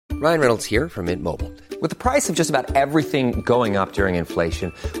Ryan Reynolds here from Mint Mobile. With the price of just about everything going up during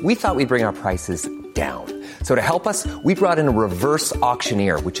inflation, we thought we'd bring our prices down. So to help us, we brought in a reverse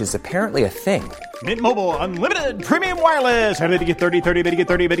auctioneer, which is apparently a thing. Mint Mobile Unlimited Premium Wireless. How to get 30, 30, bit to get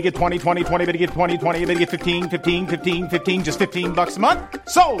 30, bit to get 20, 20, 20, bit to get 20, 20, bit to get 15, 15, 15, 15, just $15 a month?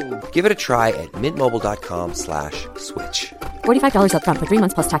 Sold! Give it a try at mintmobile.com/switch. $45 up front for 3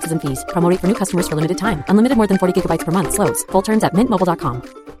 months plus taxes and fees. Promo rate for new customers for limited time. Unlimited more than 40 gigabytes per month. Slows full terms at mintmobile.com.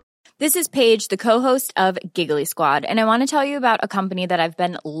 This is Paige, the co-host of Giggly Squad, and I want to tell you about a company that I've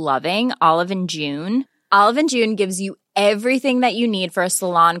been loving, Olive & June. Olive & June gives you everything that you need for a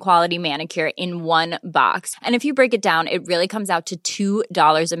salon-quality manicure in one box. And if you break it down, it really comes out to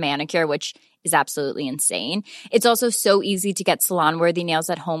 $2 a manicure, which is absolutely insane. It's also so easy to get salon-worthy nails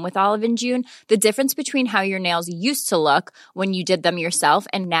at home with Olive & June. The difference between how your nails used to look when you did them yourself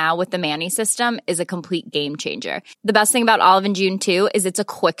and now with the Mani system is a complete game changer. The best thing about Olive & June, too, is it's a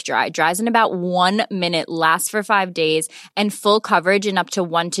quick dry. Dries in about 1 minute, lasts for 5 days, and full coverage in up to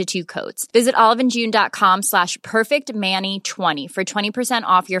 1 to 2 coats. Visit oliveandjune.com/perfectmani20 for 20%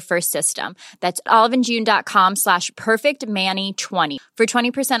 off your first system. That's oliveandjune.com/perfectmani20 for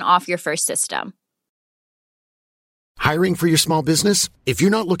 20% off your first system. Hiring for your small business? If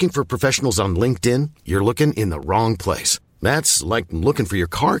you're not looking for professionals on LinkedIn, you're looking in the wrong place. That's like looking for your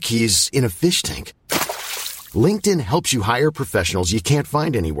car keys in a fish tank. LinkedIn helps you hire professionals you can't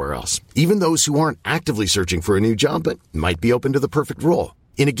find anywhere else, even those who aren't actively searching for a new job but might be open to the perfect role.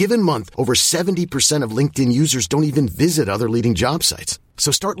 In a given month, over 70% of LinkedIn users don't even visit other leading job sites.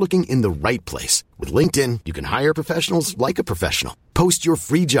 So start looking in the right place. With LinkedIn, you can hire professionals like a professional. Post your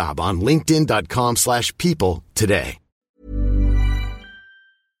free job on linkedin.com/people today.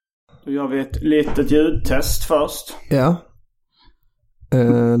 Då gör vi ett litet ljudtest först. Ja.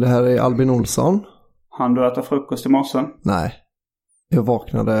 Det här är Albin Olsson. Han du äta frukost i morse? Nej. Jag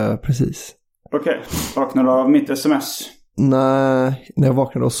vaknade precis. Okej. Vaknade du av mitt sms? Nej, när jag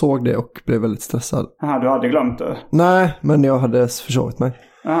vaknade och såg det och blev väldigt stressad. Jaha, du hade glömt det? Nej, men jag hade försovit mig.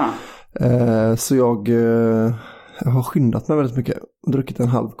 Så jag har skyndat mig väldigt mycket. Druckit en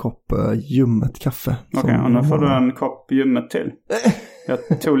halv kopp ljummet kaffe. Okej, och nu får du en kopp ljummet till.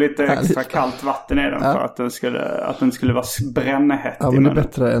 Jag tog lite extra kallt vatten i den för att den skulle vara brännhett. Ja, men det är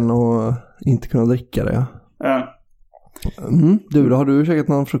bättre än att inte kunna dricka det. Ja. Du, då har du käkat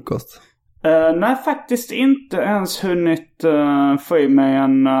någon frukost? Nej, faktiskt inte ens hunnit få i mig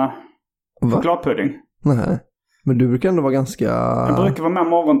en chokladpudding. Nej, men du brukar ändå vara ganska... Jag brukar vara med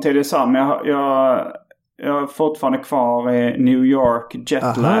morgontid så, men jag är fortfarande kvar i New York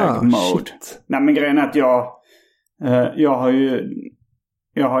jetlag mode. Shit. Nej, men grejen är att jag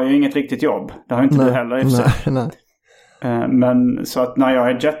har ju inget riktigt jobb. Det har inte du heller i sig. Nej. Men så att när jag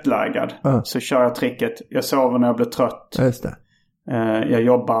är jetlaggad så kör jag tricket. Jag sover när jag blir trött. Just det. Jag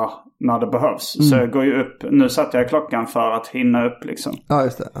jobbar när det behövs. Så jag går ju upp. Nu satte jag klockan för att hinna upp liksom. Ja,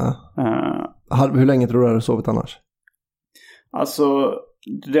 just det. Hur länge tror du att du sovit annars? Alltså,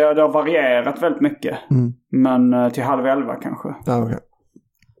 det har varierat väldigt mycket. Men till 10:30 kanske. Ja, okej.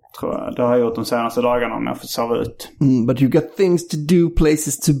 Tror jag. Det har jag gjort de senaste dagarna om jag får sova ut. But you got things to do,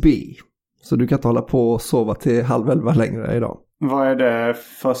 places to be. Så du kan inte hålla på och sova till 10:30 längre idag. Vad är det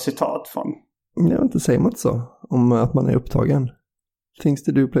för citat från? Jag vet inte, säger man inte så? Om att man är upptagen. Things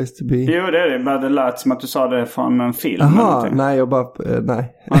to do, place to be. Jo, det är det. Men det lät som att du sa det från en film. Aha, nej, jag bara...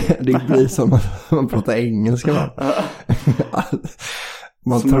 nej. Det blir som att man pratar engelska.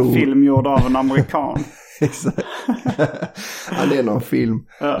 Man som tror... en film gjord av en amerikan. Exakt. Ja, det är någon film.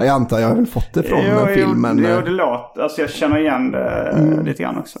 Jag antar jag har väl fått det från en film. Men... Jo, det låter. Alltså jag känner igen det lite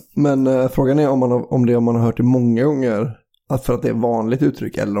grann också. Men frågan är om man har hört det många gånger. För att det är vanligt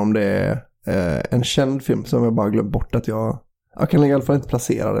uttryck. Eller om det är en känd film som jag bara glömt bort att jag kan i alla fall inte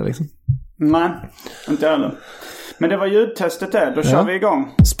placera det liksom. Nej, inte heller. Men det var ljudtestet där, då kör vi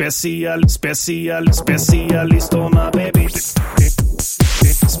igång. Specialistorna baby.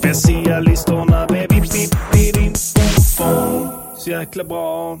 Specialistorna baby. Så jäkla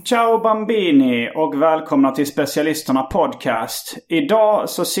bra. Ciao Bambini och välkomna till Specialisterna podcast. Idag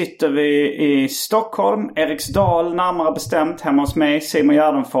så sitter vi i Stockholm, Eriksdal närmare bestämt, hemma hos mig, Simon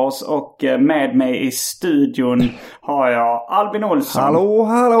Gärdenfors, och med mig i studion har jag Albin Olsson. Hallå.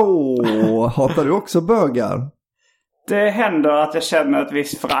 Hatar du också bögar? Det händer att jag känner ett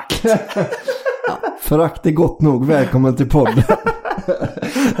visst förakt. Förakt är gott nog. Välkommen till podden.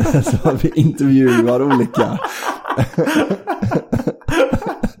 Så har vi intervjuar olika.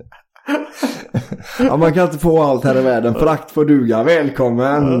 Ja, man kan inte få allt här i världen. Förakt får duga.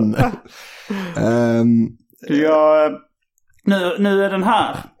 Välkommen. Nu är den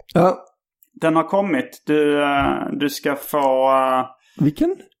här. Ja. Den har kommit. Du ska få...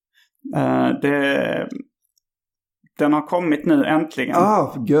 Vilken? Den har kommit nu äntligen.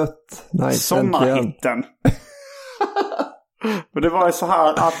 Gött. Nice. Sommarhitten. Och det var ju så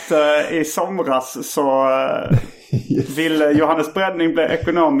här att i somras så ville Johannes Bränning bli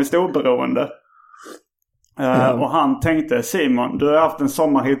ekonomiskt oberoende. Och han tänkte, Simon, du har haft en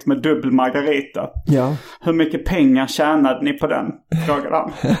sommarhit med dubbel margarita. Ja. Hur mycket pengar tjänade ni på den? Frågade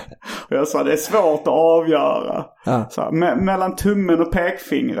han. Och jag sa, det är svårt att avgöra. Ja. Så, mellan tummen och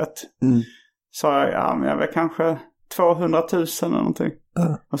pekfingret. Så men jag vet kanske 200 000 eller någonting.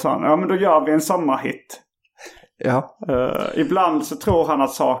 Och sa han, men då gör vi en sommarhit. Ja. Ibland så tror han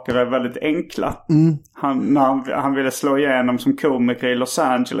att saker är väldigt enkla. När han ville slå igenom som komiker i Los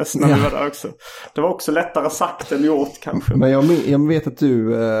Angeles när vi var där också. Det var också lättare sagt än gjort kanske. Men jag vet att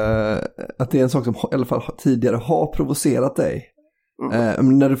att det är en sak som i alla fall tidigare har provocerat dig.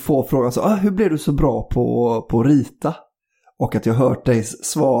 När du får frågan så, hur blev du så bra på rita? Och att jag hört dig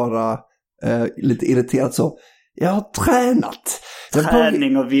svara lite irriterat så, jag har tränat.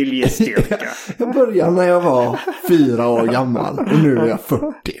 Träning och viljestyrka. Jag började när jag var 4 år gammal och nu är jag 40.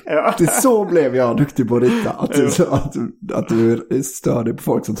 Ja. Det så blev jag duktig på att rita. Att du är stödig på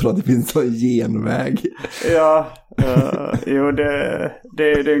folk som tror att det finns en genväg. Ja, jo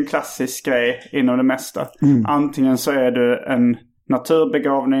det är en klassisk grej inom det mesta. Antingen så är du en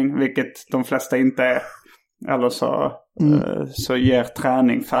naturbegåvning, vilket de flesta inte är. Eller så ger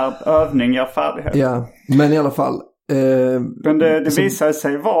träning, övning ger färdighet. Ja, men i alla fall. Men det visade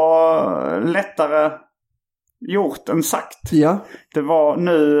sig vara lättare gjort än sagt. Ja. Det var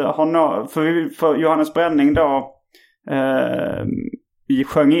nu, för Johannes Bränning då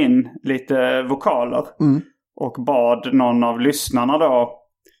sjöng in lite vokaler. Och bad någon av lyssnarna då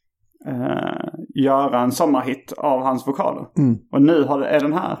göra en sommarhit av hans vokaler. Och nu är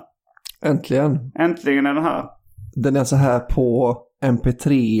den här. Äntligen är den här. Den är så här på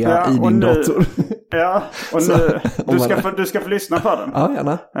MP3 i din dator. Ja, och nu du ska få lyssna på den. Ja,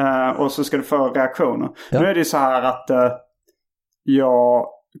 gärna. Och så ska du få reaktioner. Ja. Nu är det så här att jag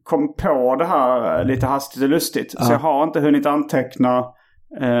kom på det här lite hastigt och lustigt. Så jag har inte hunnit anteckna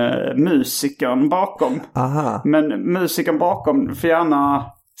musikern bakom. Aha. Men musikern bakom får gärna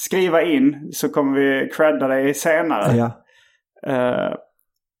skriva in, så kommer vi credda dig senare. Ja.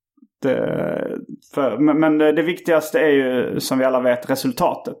 Men det viktigaste är ju, som vi alla vet,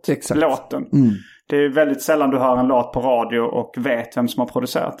 resultatet. Exakt. Låten. Det är väldigt sällan du hör en låt på radio och vet vem som har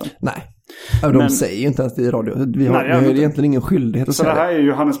producerat den. Nej, de säger ju inte ens det i radio. Vi har egentligen ingen skyldighet att säga det. Så det här är ju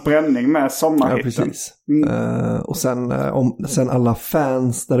Johannes Bränning med sommarhitten. Ja, precis. Och sen alla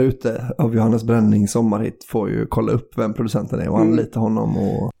fans där ute av Johannes Bränning sommarhit får ju kolla upp vem producenten är och anlita honom.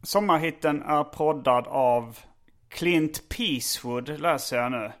 Sommarhitten är proddad av Clint Peacewood, läser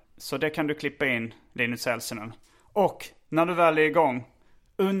jag nu. Så det kan du klippa in, Linus Elsinen. Och när du väl är igång,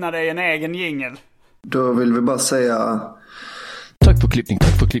 unna dig en egen jingle. Då vill vi bara säga... Tack för klippning,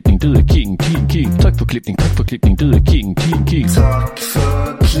 du är king. Tack för klippning, du är king. Tack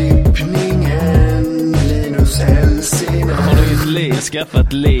för klippningen, Linus Elsinen. Har du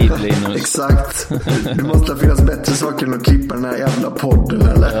skaffat liv, Linus? Exakt. Det måste finnas bättre saker än att klippa den här jävla podden,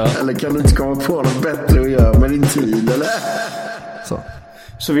 eller? Ja. Eller kan du inte komma på något bättre att göra med din tid, eller?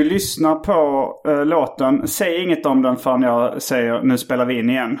 Så vi lyssnar på låten. Säg inget om den förrän jag säger nu spelar vi in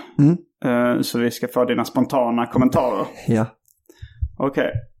igen. Så vi ska få dina spontana kommentarer. Ja.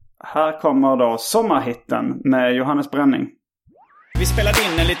 Okej. Här kommer då sommarhitten med Johannes Bränning. Vi spelade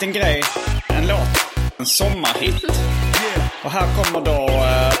in en liten grej. En låt. En sommarhit. Och här kommer då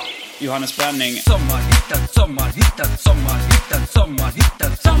Johannes Bränning. Sommarhitten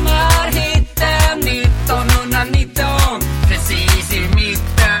 1919. Precis i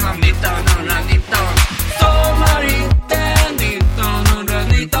mitten av 1919. Sommarhitten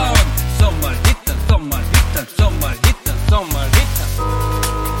 1919. Sommarhitten.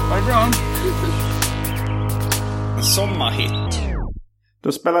 Vad är bra? En sommarhit.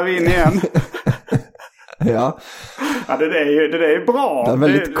 Då spelar vi in igen. Ja. Ja, det är ju bra. Det är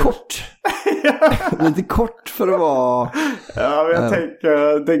väldigt kort. Lite kort för att vara... Ja, men jag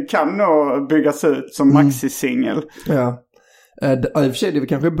tänker den kan nog byggas ut som maxi-singel. Ja. I och för sig, det är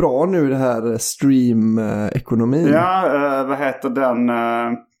kanske bra nu det här stream-ekonomin. Ja, vad heter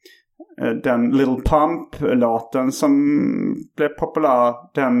den Little Pump-låten som blev populär.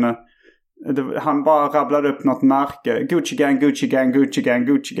 Han bara rabblade upp något märke. Gucci Gang. Jag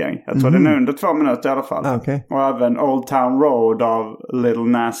tror den är under 2 minuter i alla fall. Okay. Och även Old Town Road av Lil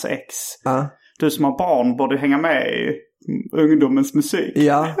Nas X. Du som har barn borde hänga med i ungdomens musik.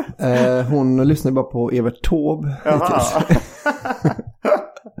 Ja, hon lyssnar bara på Evert Taube.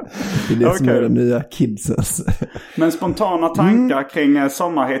 Det är det som är den nya kidsens. Men spontana tankar kring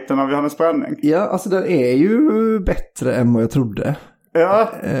sommarhitten av Johannes Bränning? Ja, alltså den är ju bättre än vad jag trodde. Ja.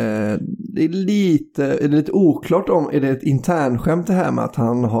 Det är lite oklart om är det ett internskämt det här med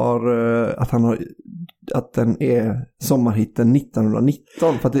att den är sommarhitten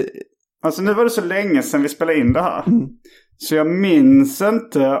 1919 för att det... Alltså nu var det så länge sedan vi spelade in det här. Så jag minns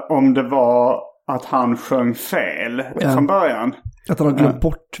inte om det var att han sjöng fel från början. Att han har glömt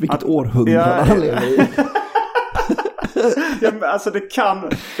bort vilket århundrade han lever i. Ja, alltså det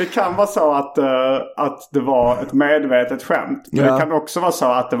kan vara så att det var ett medvetet skämt. Men det kan också vara så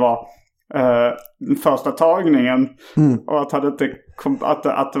att det var den första tagningen. Och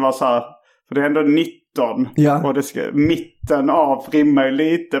att det var så här, för det är ändå 19. Och mitten av rimmar ju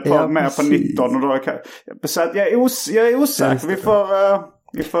lite med på 19. Och då så att jag är osäker. Vi får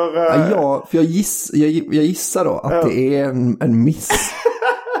för jag gissar då att det är en miss.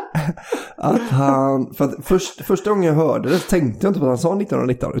 Att han, för att första gången jag hörde det tänkte jag inte på att han sa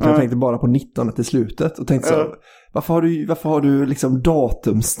 1919 utan jag tänkte bara på 19 till slutet och tänkte så, varför har du liksom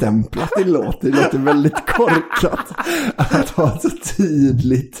datumstämplat din låt? Det låter väldigt korkat att ha så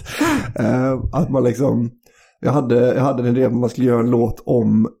tydligt att man liksom jag hade en idé om man skulle göra en låt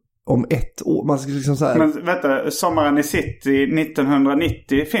om ett år. Man skulle liksom så här... Men vet du, Sommaren i City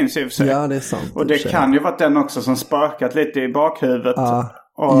 1990 finns ju för sig. Ja, det är sant. Och det kan ju vara den också som sparkat lite i bakhuvudet.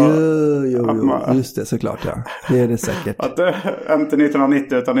 Jo, just det, såklart, ja. Det är det säkert. Att det inte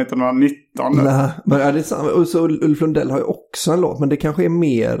 1990 utan 1919. Nej, men det är sant. Och så Ulf Lundell har ju också en låt, men det kanske är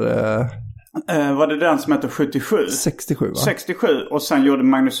mer... var det den som heter 77? 67, va? 67, och sen gjorde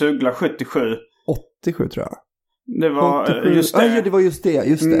Magnus Uggla 77. 87, tror jag. Det var 87. just det. Ja, det var just det.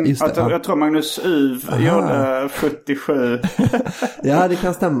 Jag tror Magnus Uv gjorde 77. Ja, det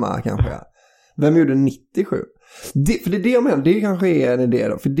kan stämma kanske. Vem gjorde 97? För det är det jag menar, det kanske är en idé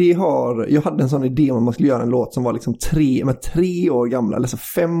då. För jag hade en sån idé om man skulle göra en låt som var liksom 3 år gamla, eller så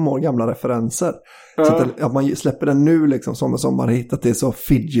 5 år gamla referenser. Så att man släpper den nu liksom som en sommarhit, att det är så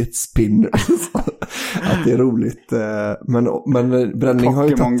fidget spinner. Att det är roligt. Men Bränning har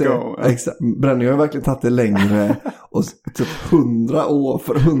ju tagit det. Bränning har ju verkligen tagit det längre. Och typ 100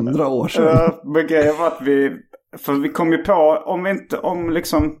 år sedan. Men grejen var att vi kom ju på,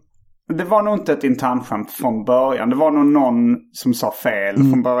 det var nog inte ett internskämt från början. Det var nog någon som sa fel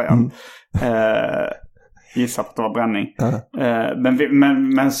från början. Gissar på att det var Bränning.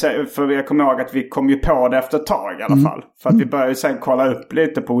 Men för jag kommer ihåg att vi kom ju på det efter ett tag i alla fall. För att vi började sen kolla upp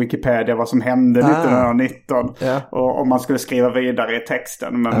lite på Wikipedia vad som hände 1919. Och om man skulle skriva vidare i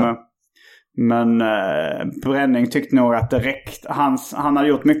texten. Men Bränning tyckte nog att det räckte. Han har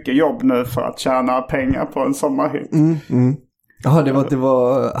gjort mycket jobb nu för att tjäna pengar på en sommarhit. Ja, det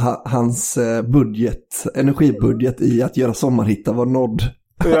var hans energibudget i att göra sommarhittar var nådd.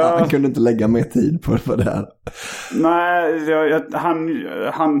 Ja. Han kunde inte lägga mer tid på det här. Nej,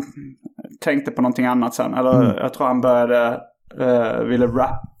 han tänkte på någonting annat sen. Eller jag tror han ville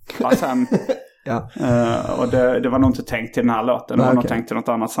rappa sen. Och det var nog inte tänkt till den här låten. Det var nog tänkt till något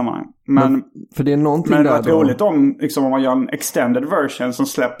annat sammanhang. Men för det är någonting men det var där roligt om man gör en extended version som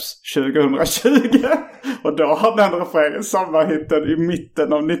släpps 2020. Och då har den refrängen sommarhitten i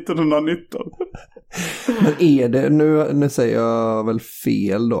mitten av 1919. Men är det, nu säger jag väl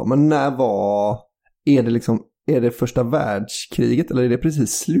fel då, men är det första världskriget eller är det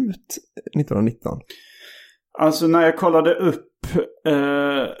precis slut 1919? Alltså när jag kollade upp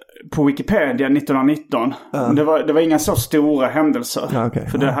på Wikipedia 1919, det var inga så stora händelser.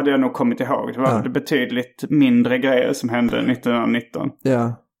 För det hade jag nog kommit ihåg. Det var betydligt mindre grejer som hände 1919. Det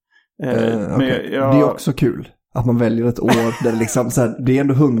är också kul att man väljer ett år där liksom, så här, det är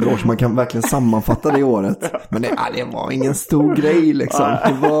ändå 100 år så man kan verkligen sammanfatta det året. Men det var ingen stor grej liksom.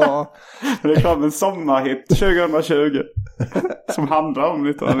 Det kom en sommarhit 2020 som handlar om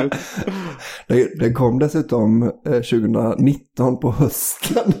 1919. Det kom dessutom 2019 på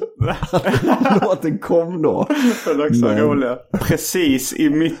hösten. Låten kom då. Det är också roligt. Precis i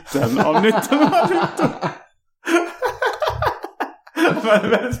mitten av 1919. Men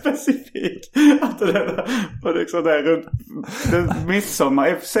väldigt specifikt att det var liksom där runt midsommar.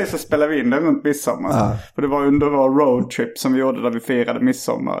 I och för sig så spelade vi in den runt midsommar. För det var under vår roadtrip som vi gjorde där vi firade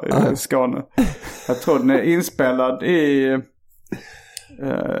midsommar i Skåne. Jag tror den är inspelad i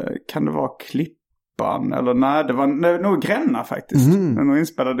kan det vara Klippan eller nej, det var nog Gränna faktiskt. Den är nog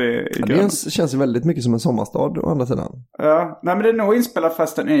inspelad i Gränna. Det känns ju väldigt mycket som en sommarstad å andra sidan. Ja, nej men det är nog inspelad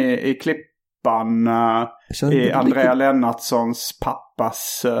förresten i Klippan. I Andrea Lennartssons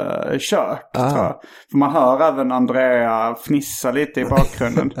pappas kök, tror jag. För man hör även Andrea fnissa lite i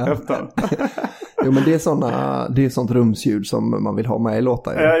bakgrunden. Jo, men det är sånt rumsljud som man vill ha med i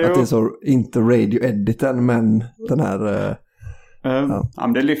låtar. Ja. Att det är så, inte radio-editen, men den här... Ja,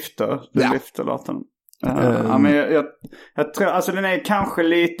 men det lyfter. Lyfter låten. Ja, men jag tror, alltså den är kanske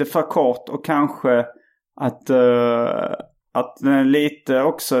lite för kort och kanske att den är lite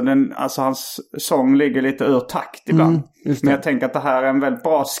också, alltså hans sång ligger lite ur takt ibland. Men jag tänker att det här är en väldigt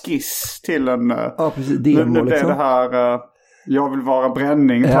bra skiss till en... Ja, precis. Demo, det liksom. Det här... jag vill vara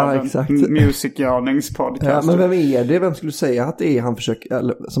bränning på en musikgörningspodcast. Ja, men vem är det? Vem skulle du säga att det är han försöker,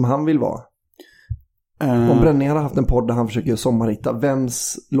 eller som han vill vara? Om Bränning hade haft en podd där han försöker sommarhitta,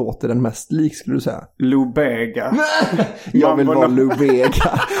 vems låt är den mest lik, skulle du säga? Lou Bega. Jag vill vara Lou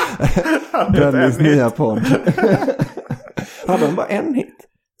Bega. Brännings nya podd. Hade han bara en hit?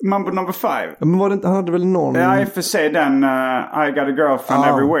 Mambo No. 5. Men var det inte, han hade väl någon... Ja, i och för sig den I Got a Girlfriend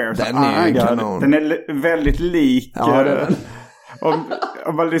Everywhere. Den är kanon. Den är väldigt lik. Ja, den.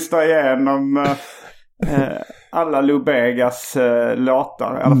 Om man lyssnar igenom alla Lou Begas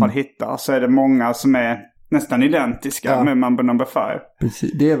låtar, i alla fall hittar, så är det många som är nästan identiska med Mambo No. 5.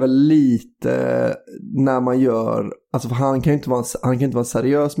 Precis. Det är väl lite när man gör... Alltså för han kan ju inte vara en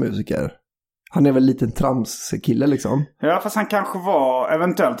seriös musiker. Han är väl lite en tramskille liksom. Ja, fast han kanske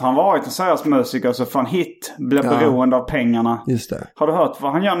eventuellt har han varit en seriös musiker, så för en hit blir beroende av pengarna. Just det. Har du hört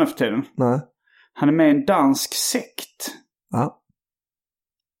vad han gör nu för tiden? Nej. Han är med i en dansk sekt. Ja.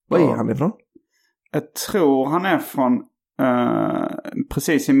 Var är han ifrån? Jag tror han är från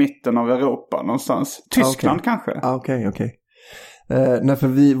precis i mitten av Europa någonstans. Tyskland kanske. Okej. Nej,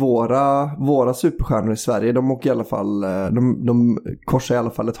 för våra superstjärnor i Sverige, de åker i alla fall, de korsar i alla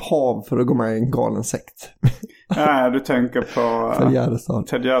fall ett hav för att gå med i en galen sekt. Ja, du tänker på Ted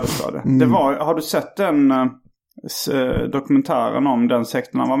Gärdestad. Har du sett den dokumentären om den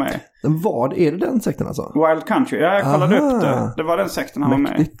sekten han var med? Vad är det, den sekten alltså? Wild Country. Ja, jag kollade upp det. Det var den sekten han var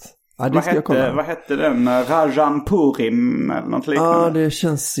med. Ja, vad hette den? Rajan Purim eller något liknande? Ja, det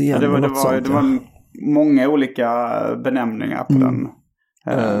känns igen. Det var många olika benämningar på den.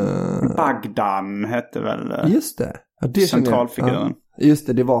 Bagdan hette väl. Just det. Ja, det centralfiguren.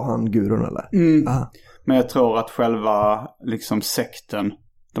 Just det var han gurun eller? Men jag tror att själva liksom sekten,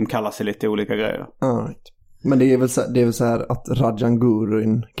 de kallar sig lite olika grejer. Right. Men det är väl så här att Rajan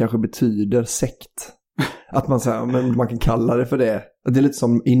Gurun kanske betyder sekt. Att man säger, men man kan kalla det för det. Det är lite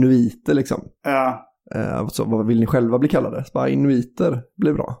som inuiter liksom. Ja. Så vad vill ni själva bli kallade? Så bara inuiter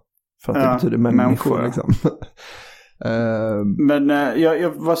blir bra. För att det betyder människor liksom. Men jag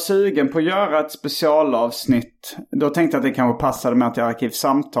var sugen på att göra ett specialavsnitt. Då tänkte jag att det kanske passade med att göra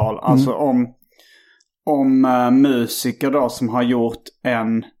arkivsamtal. Alltså om musiker då som har gjort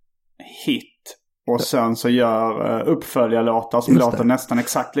en hit. Och sen så gör uppföljarlåtar som låter nästan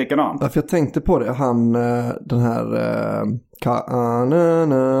exakt likadant. Ja, för jag tänkte på det. Han, den här...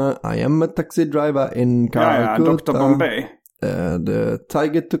 I am a taxi driver in Calcutta. Dr. Bombay. The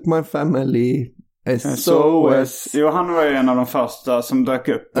tiger took my family. SOS. Jo, han var ju en av de första som dök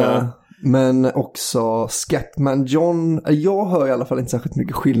upp. Men också Scatman John. Jag hör i alla fall inte särskilt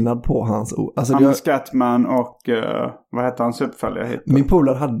mycket skillnad på hans ord. Alltså han är Scatman och vad heter hans uppföljare? Min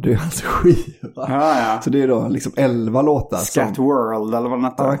polare hade ju hans skiva. Ja. Så det är då liksom 11 låtar. Scat World eller vad det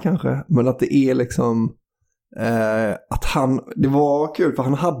heter. Ja, kanske. Men att det är liksom... att han... Det var kul för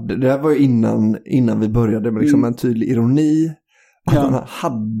han hade... Det här var ju innan vi började med liksom en tydlig ironi. Han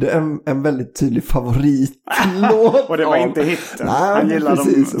hade en väldigt tydlig favoritlåt. Och det var inte hitten. Han gillade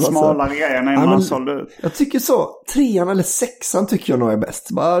de smala grejerna innan han sålde ut. Jag tycker så. 3:an eller 6:an tycker jag nog är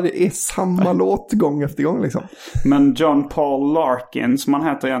bäst. Bara det är samma låt gång efter gång liksom. Men John Paul Larkin, som han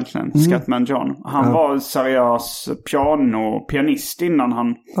heter egentligen, Scatman John. Han var en seriös pianist innan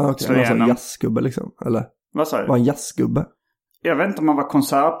han slog igenom. Han var jazzgubbe liksom, eller? Vad sa du? Var en jazzgubbe? Jag vet inte om han var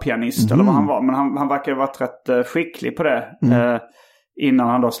konsertpianist eller vad han var. Men han verkar ha varit rätt skicklig på det. Innan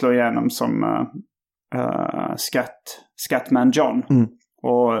han då slog igenom som Scatman John.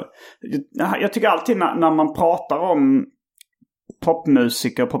 Och jag tycker alltid när man pratar om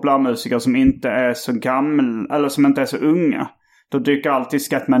populärmusiker som inte är så gamla eller som inte är så unga. Då dyker alltid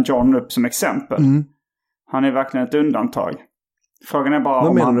Scatman John upp som exempel. Han är verkligen ett undantag. Frågan är bara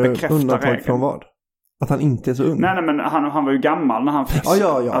om han bekräftar undantag regeln. Från vad? Att han inte är så ung? Nej, men han var ju gammal när han fick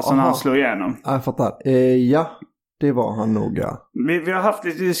alltså när han slog igenom. Jag fattar. Ja, det var han nog, ja. Vi har haft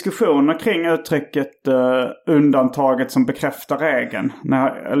lite diskussioner kring uttrycket undantaget som bekräftar regeln.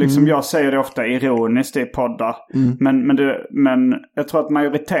 Jag säger det ofta ironiskt i poddar. Men jag tror att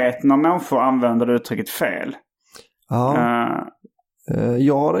majoriteten av människor använder det uttrycket fel. Ja.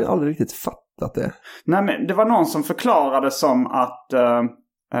 Jag har aldrig riktigt fattat det. Nej, men det var någon som förklarade som att...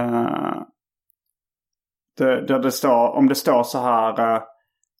 Där det står, om det står så här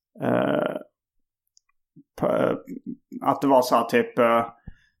att det var så här typ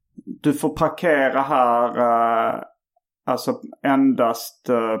du får parkera här alltså endast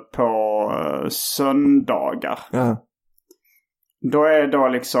på söndagar. Ja. Då är då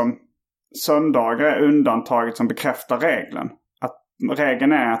liksom söndagar är undantaget som bekräftar regeln. Att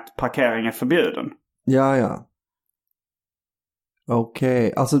regeln är att parkering är förbjuden. Ja.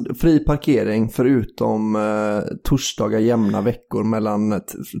 Okej, alltså fri parkering förutom torsdagar jämna veckor mellan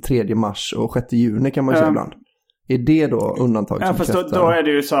 3 mars och 6 juni kan man säga ibland. Är det då undantaget som bekräftar? Ja, fast då är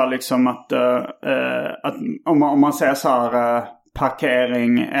det ju så här liksom att om man säger så här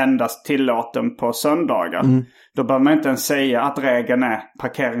parkering endast tillåten på söndagar. Då behöver man inte ens säga att regeln är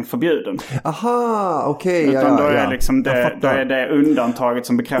parkering förbjuden. Aha, okej. Utan då är liksom då är det undantaget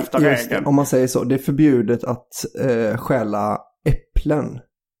som bekräftar regeln. Om man säger så, det är förbjudet att stjäla äpplen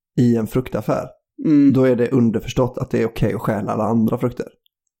i en fruktaffär. Då är det underförstått att det är okej att stjäla alla andra frukter.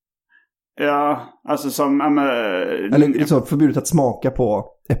 Ja, alltså som eller så förbjudet att smaka på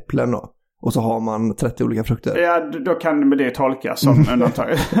äpplen då. Och så har man 30 olika frukter. Ja, då kan det tolkas som undantag.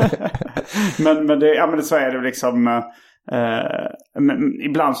 men så är det liksom men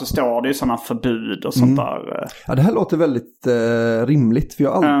ibland så står det ju sådana förbud och sånt där. Ja, det här låter väldigt rimligt. För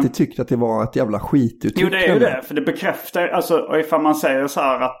jag har alltid tyckt att det var ett jävla skituttryck. Jo, det är ju det. För det bekräftar, alltså ifall man säger så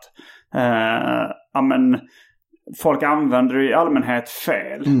här att folk använder det i allmänhet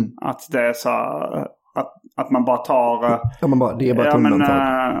fel. Att det är så här, att man bara tar... det är bara ett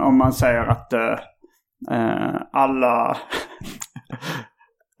undantag. Om man säger att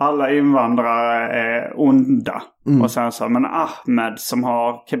alla invandrare är onda. Och sen så, men Ahmed som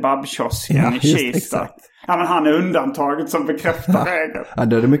har kebabkiosken i Kista. Ja, men han är undantaget som bekräftar regeln. Ja,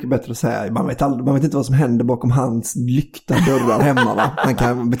 det är mycket bättre att säga. Man vet inte vad som händer bakom hans lyckta dörrar hemma, va? Han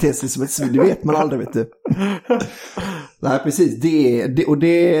kan bete sig som ett svin. Det vet man aldrig, vet du. Nej, precis. Det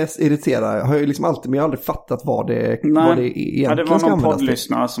irriterar. Jag har ju liksom alltid, men jag har aldrig fattat vad det egentligen det var någon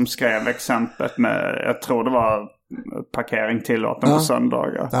poddlyssnare som skrev exemplet med, jag tror det var parkering tillåten på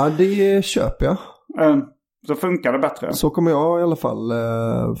söndagar. Ja, det köper jag. Så funkar det bättre. Så kommer jag i alla fall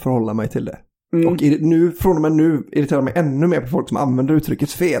förhålla mig till det. Och från och med nu irriterar jag mig ännu mer på folk som använder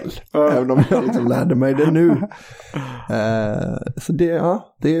uttrycket fel. Även om jag liksom lärde mig det nu. Så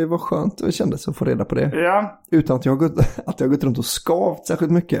det var skönt och det kändes att få reda på det. Ja. Utan att jag har gått runt och skavt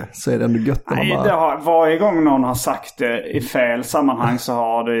särskilt mycket, så är det ändå gött. Nej, varje gång någon har sagt det i fel sammanhang så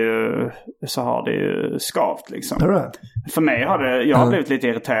har det ju skavt liksom. Är det? För mig jag har blivit lite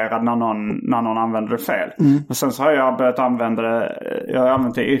irriterad när någon använder det fel. Och sen så har jag börjat använda det, jag har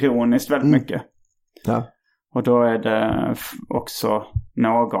använt det ironiskt väldigt mycket. Ja. Och då är det också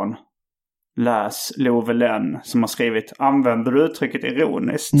någon, läs Love Lenn, som har skrivit, använder du uttrycket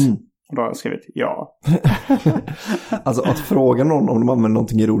ironiskt? Och då har jag skrivit ja. Alltså att fråga någon om de använder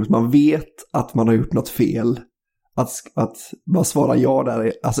någonting ironiskt, man vet att man har gjort något fel. Att bara svara ja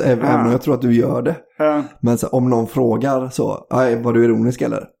där, alltså även om jag tror att du gör det. Men så, om någon frågar så, var du ironisk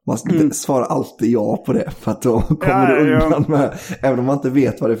eller? Man svarar alltid ja på det, för att då kommer du undan med, även om man inte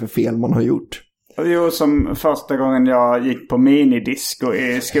vet vad det är för fel man har gjort. Jo, som första gången jag gick på minidisco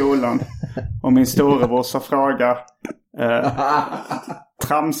i skolan och min storebrorsa frågar,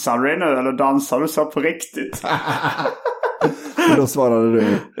 tramsar du nu eller dansar du så på riktigt? Och då svarade du,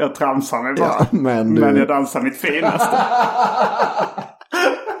 jag tramsar mig bara, men jag dansar mitt finaste.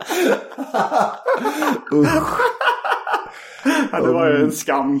 Det var ju en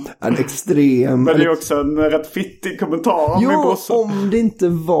skam. En extrem. Men det är också en rätt fittig kommentar om min brorsa. Om det inte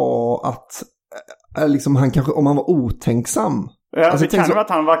var att liksom han kanske, om han var otänksam. Ja, alltså, det kan ju vara att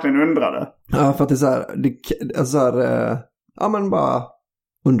han verkligen undrade. Ja, för att det är så här, ja men bara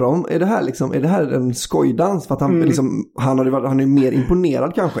undrar om, är det här en skojdans? För att han han är mer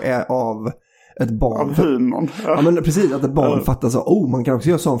imponerad kanske av ett barn. Av humorn. Ja, men precis, att ett barn fattar så, man kan också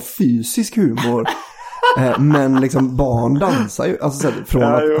göra sån fysisk humor. Men liksom barn dansar ju, alltså från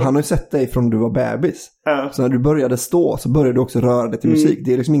han har ju sett dig från du var bebis. Så när du började stå så började du också röra dig till musik.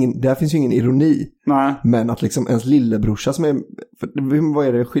 Det är liksom där finns ju ingen ironi. Nej. Men att liksom ens lillebrorsa som är, vad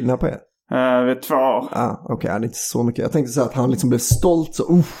är det skillnad på er? Vi är 2 år. Okej, det är inte så mycket. Jag tänkte så att han liksom blev stolt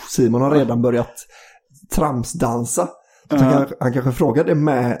så, Simon har redan börjat tramsdansa. Han kanske frågade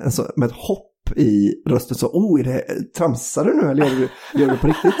med ett hopp i rösten så, tramsar du nu eller gör du på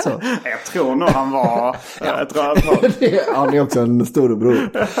riktigt så? Jag tror nog han var ett rövhåll. Han är också en storebror.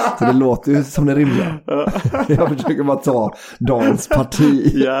 Så det låter ju som det rimliga. Jag försöker bara ta Dans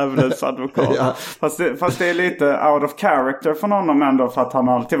parti. Jävlens advokat. Ja. Fast det är lite out of character för honom ändå, för att han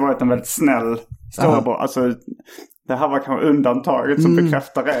alltid varit en väldigt snäll storebror. Alltså, det här var kanske undantaget som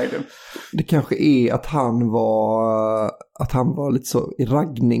bekräftar regeln. Det kanske är att han var lite så i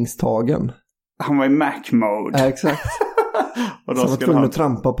raggningstagen. Han var i Mac-mode. Ja, exakt. Och så han var tvungen att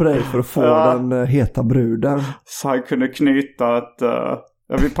trampa på dig för att få den heta bruden. Så han kunde knyta ett...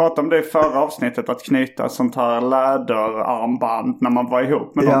 vi pratade om det i förra avsnittet, att knyta sånt här läderarmband när man var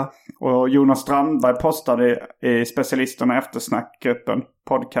ihop med dem. Och Jonas Strandberg postade i specialisterna eftersnackgruppen,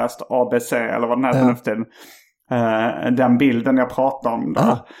 podcast ABC eller vad den heter nu för tiden. Den bilden jag pratade om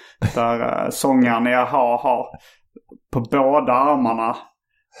där sångaren i Aha har på båda armarna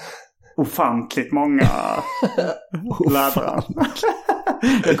ofantligt många lädrar.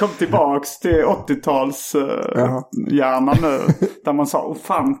 Jag kom tillbaks till 80-tals hjärnan nu där man sa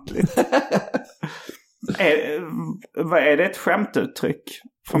ofantligt. Är det ett skämtuttryck?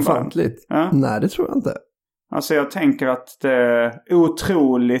 Ofantligt? Ja? Nej, det tror jag inte. Alltså jag tänker att det är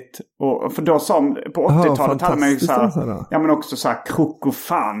otroligt, och för då som på 80-talet hade man ju så här, ja men också så här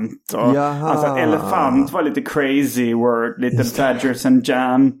krokofant och alltså elefant var lite crazy word, lite Badgers and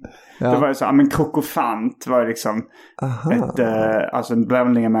Jam. Ja. Det var ju så här, men krokofant var liksom alltså en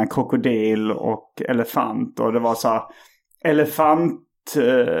blandning med en krokodil och elefant, och det var så här, elefant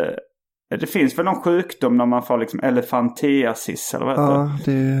det finns väl någon sjukdom när man får liksom elefantiasis eller vad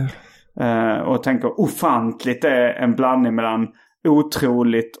heter det? Och tänker ofantligt är en blandning mellan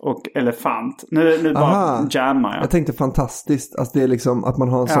otroligt och elefant. Nu bara jammar jag. Jag tänkte fantastiskt. Alltså det är liksom att man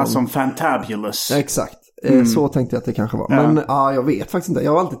har en sån... som fantabulous. Ja, exakt. Så tänkte jag att det kanske var. Ja. Men jag vet faktiskt inte.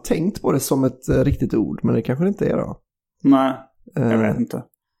 Jag har alltid tänkt på det som ett riktigt ord. Men det kanske inte är då. Nej, jag vet inte.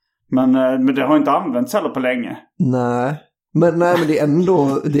 Men det har inte använts heller på länge. Nej. Men det är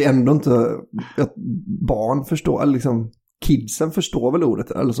ändå inte att barn förstår, eller liksom kidsen förstår väl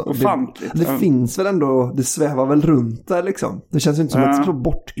ordet eller så. Det finns väl ändå, det svävar väl runt där liksom. Det känns inte som att det är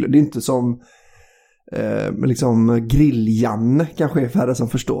bortglömt. Det är inte som liksom Grill-Janne kanske är färre som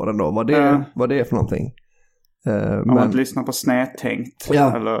förstår ändå vad det är för någonting. Om man lyssnar på Snedtänkt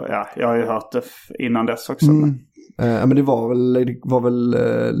eller jag har ju hört det innan dess också. Men det var väl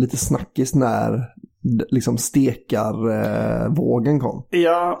lite snackis när liksom stekarvågen kom.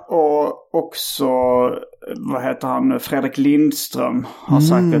 Ja, och också vad heter han, Fredrik Lindström har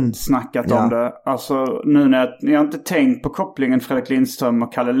säkert snackat om det. Alltså nu när jag har inte tänkt på kopplingen Fredrik Lindström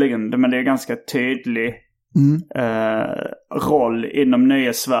och Kalle Lind, men det är ganska tydlig roll inom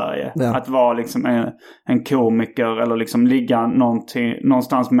nya Sverige. Att vara liksom en komiker eller liksom ligga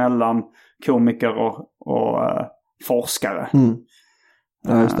någonstans mellan komiker och forskare.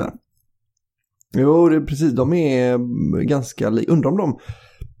 Ja, just det. Jo, det är precis. De är ganska undrar om de...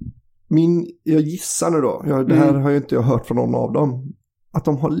 Jag gissar nu då. Det här har ju inte jag hört från någon av dem. Att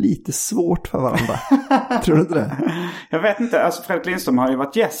de har lite svårt för varandra. Tror du inte det? Jag vet inte. Alltså Fredrik Lindström har ju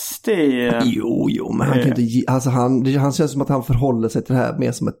varit gäst i... Jo, men han kan inte... Alltså han känns som att han förhåller sig till det här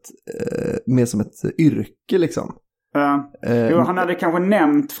mer som ett yrke liksom. Han hade kanske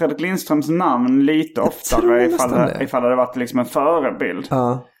nämnt Fredrik Lindströms namn lite oftare ifall det hade varit liksom en förebild.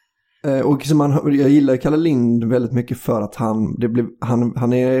 Ja. Och jag gillar Kalle Lind väldigt mycket för att han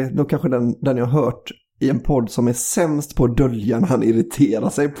är nog kanske den jag har hört i en podd som är sämst på att dölja när han irriterar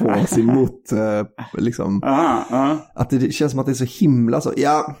sig på sin liksom. Att det känns som att det är så himla så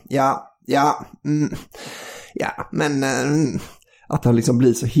men att han liksom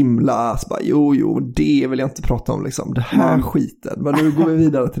blir så himla så bara, jo, det vill jag inte prata om liksom, det här skiten, men nu går vi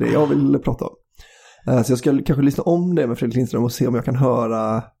vidare till det jag vill prata om. Så jag ska kanske lyssna om det med Fredrik Lindström och se om jag kan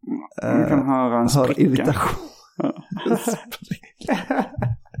höra en spricka. Irritation.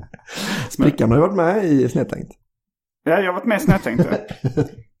 Sprickan har ju varit med i Snedtänkt. Ja, jag har varit med i Snedtänkt.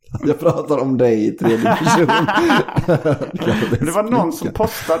 Jag pratar om dig i tredje person. Det var någon som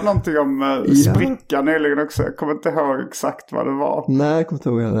postade någonting om sprickan nyligen också. Jag kommer inte ihåg exakt vad det var. Nej, jag kommer inte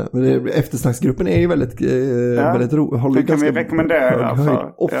ihåg henne. Men eftersnacksgruppen är ju väldigt rolig. Det kan vi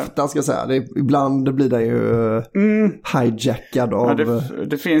rekommendera. Ofta ska jag säga. Ibland blir det ju hijackad av... Ja,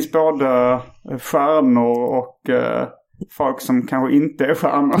 det finns både stjärnor och... folk som kanske inte är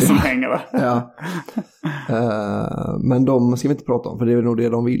stjärnor som hänger där. Ja. Men de ska vi inte prata om, för det är nog det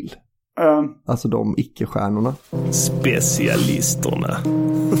de vill. Alltså de icke-stjärnorna. Specialisterna.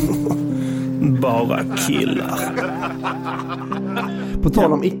 Bara killar. På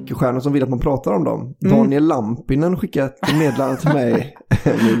tal om icke-stjärnor som vill att man pratar om dem. Daniel Lampinen skickade ett meddelande till mig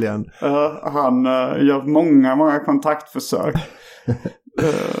nyligen. Han gör många kontaktförsök.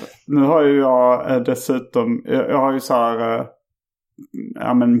 Nu har ju jag dessutom, jag har ju så här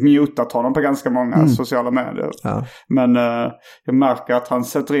mutat honom på ganska många sociala medier. Ja. Men jag märker att han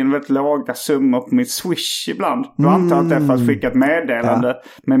sätter in väldigt låga summor på mitt Swish ibland. Du antar att det är för att skicka ett meddelande. Ja.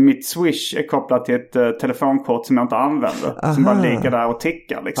 Men mitt Swish är kopplat till ett telefonkort som jag inte använder. Aha. Som bara ligger där och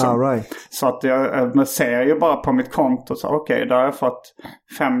tickar liksom. Right. Så att jag ser ju bara på mitt konto så okej, där har jag fått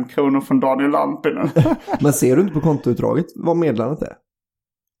 5 kronor från Daniel Lampinen. Men ser du inte på kontoutdraget vad meddelandet är?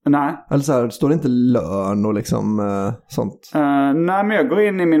 Nej. Eller så här, står det inte lön och liksom sånt? Nej, men jag går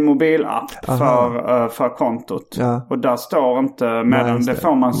in i min mobilapp för kontot. Ja. Och där står inte meddelanden. Det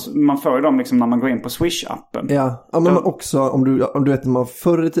får man får ju dem liksom när man går in på Swish-appen. Ja, men också om du vet,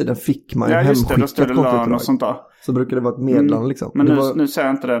 förr i tiden fick man ju hemskickat kontoutdrag och sånt där. Så brukar det vara ett meddelande liksom. Men nu ser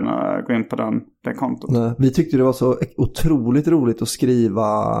jag inte det när jag går in på det kontot. Nej, vi tyckte det var så otroligt roligt att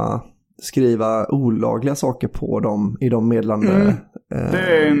skriva olagliga saker på dem i de meddelanden.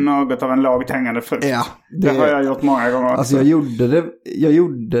 Det är något av en lågt hängande frukt. Ja, det har jag gjort många gånger också. Alltså jag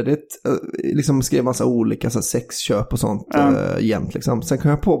gjorde det liksom skrev massa olika så här, sexköp och sånt jämt liksom. Sen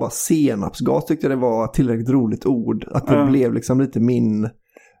kom jag på bara senapsgas, tyckte det var tillräckligt roligt ord. Att det blev liksom lite min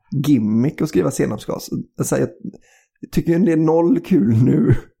gimmick att skriva senapsgas. Alltså, jag tycker det är noll kul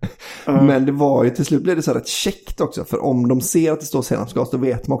nu. Men det var ju till slut blev det så här rätt käckt också. För om de ser att det står senapsgas, då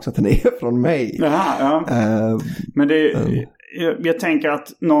vet man också att den är från mig. Jaha, ja. Men det jag tänker att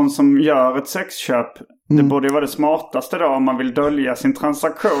någon som gör ett sexköp, det borde ju vara det smartaste då om man vill dölja sin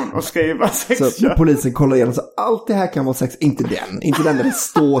transaktion och skriva sexköp. Så polisen kollar igenom så allt det här kan vara sex, inte den där det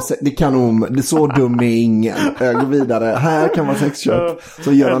står det kan det är så dum är ingen. Jag går vidare. Här kan vara sexköp.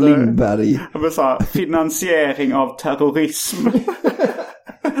 Så Göran Lindberg. Jag vill säga finansiering av terrorism.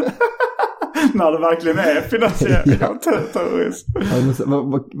 När det verkligen är finansiering av terrorism.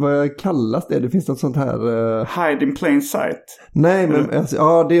 Vad kallas det? Det finns något sånt här... Hide in plain sight. Nej, men alltså,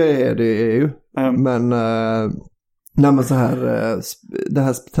 ja, det är ju. Men... nej, men så här... det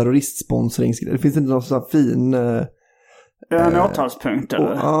här terroristsponsring. Det finns inte någon sån här fin... en åtalspunkt,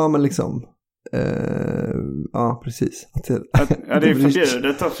 eller? Ja, men liksom... ja, precis. Det är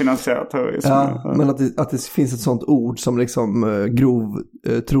förbjudet att finansiera terrorism. Ja, men att det finns ett sånt ord som liksom grov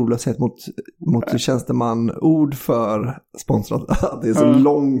trolöshet mot tjänsteman, ord för sponsrat. Att det är så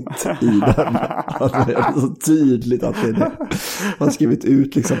långt i den. Att det är så tydligt att det är det. Man har skrivit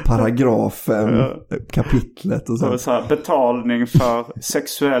ut liksom paragrafen, kapitlet och så. Så här, betalning för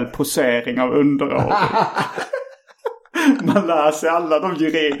sexuell posering av underårig. Man lär sig alla de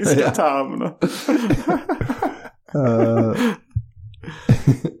juridiska termerna.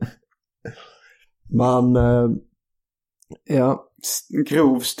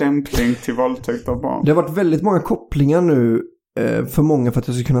 Grov stämpling till våldtäkt av barn. Det har varit väldigt många kopplingar nu för många för att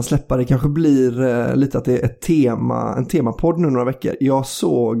jag ska kunna släppa. Det kanske blir lite att det är en temapodd nu några veckor. Jag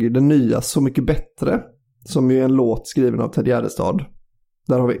såg den nya Så mycket bättre, som ju är en låt skriven av Ted Gärdestad.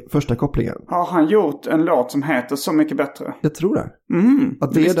 Där har vi första kopplingen. Har han gjort en låt som heter Så mycket bättre? Jag tror det.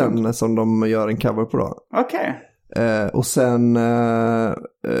 Att det är den som de gör en cover på då. Okej. Och sen...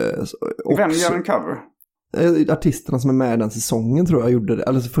 Vem gör en cover? Artisterna som är med i den säsongen tror jag gjorde det.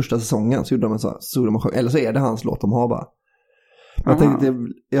 Eller första säsongen så gjorde de en så eller så är det hans låt de har bara.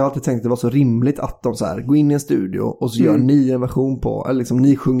 Jag har alltid tänkt att det var så rimligt att de så här går in i en studio och så gör ni en version på, eller liksom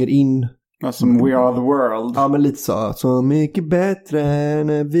ni sjunger in. Som We Are The World. Ja, men lite så mycket bättre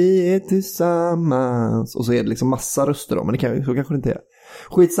när vi är tillsammans. Och så är det liksom massa röster då, men så kanske det inte är.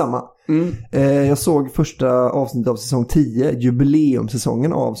 Skitsamma. Jag såg första avsnittet av säsong 10,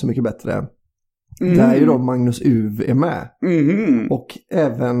 jubileumsäsongen av Så mycket bättre. Där ju då Magnus Uv är med. Och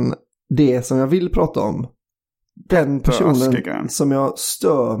även det som jag vill prata om, den personen som jag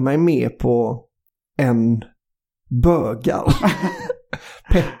stör mig med på en bögar.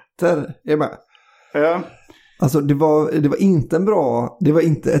 Petter är med. Ja. Alltså det var inte det var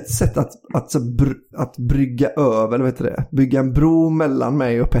inte ett sätt att brygga över, eller vad heter det? Bygga en bro mellan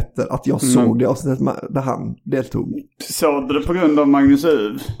mig och Petter, att jag såg det avsnittet där han deltog. Såg du det på grund av Magnus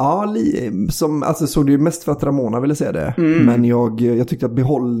Uv? Ja, såg det ju mest för att Ramona ville se det. Men jag tyckte att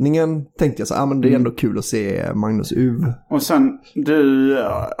behållningen, tänkte jag så men det är ändå kul att se Magnus Uv. Och sen, du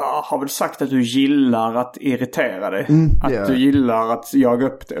har väl sagt att du gillar att irritera dig? Att du gillar att jaga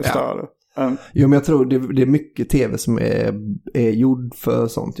upp det och störa det? Jo, men jag tror det är mycket tv som är gjord för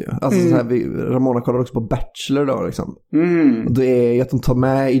sånt ju. Alltså så här, Ramona kollar också på Bachelor då liksom. Och det är att de tar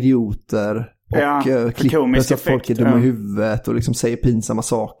med idioter och klipper så att folk är dumma i huvudet och liksom säger pinsamma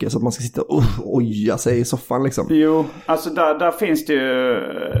saker så att man ska sitta och oja sig i soffan liksom. Jo, alltså där finns det ju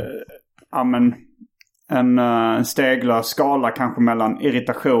en steglös skala kanske mellan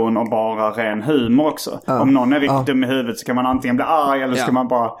irritation och bara ren humor också. Om någon är riktigt dum i huvudet så kan man antingen bli arg eller så kan man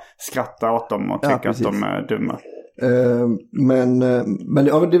bara skratta åt dem och tycka att de är dumma. Men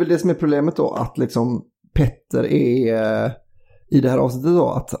ja, det är väl det som är problemet då, att liksom Petter är i det här avsnittet då,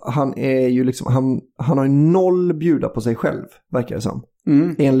 att han är ju liksom, han har ju noll bjuda på sig själv, verkar det som.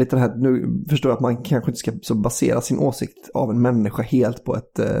 Enligt den här, nu förstår jag att man kanske inte ska så basera sin åsikt av en människa helt på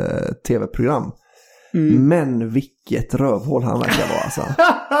ett tv-program. Men vilket rövhål han verkar vara, alltså.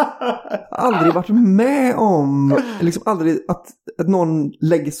 Aldrig varit med om, liksom aldrig att någon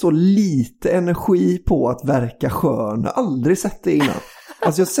lägger så lite energi på att verka skön. Jag har aldrig sett det innan.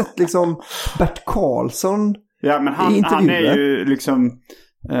 Alltså jag har sett liksom Bert Karlsson. Ja, men han är ju liksom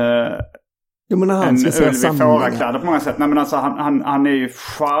jag menar, han ska säga fårakläder på många sätt. Nej, men alltså han är ju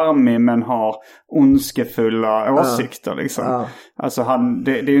charmig men har ondskefulla åsikter liksom. Ja. Alltså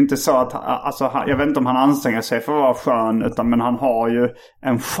det är ju inte så att alltså, jag vet inte om han anstränger sig för att vara skön, utan men han har ju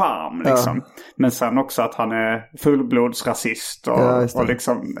en charm liksom. Ja. Men sen också att han är fullblodsrasist och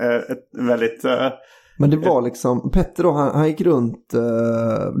liksom ett väldigt men det var liksom Petter då, han gick runt,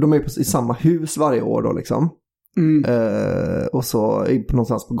 de är ju i samma hus varje år då liksom. Och så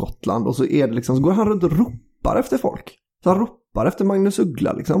någonstans på Gotland, och så är det liksom, så går han runt och ropar efter folk. Så han ropar efter Magnus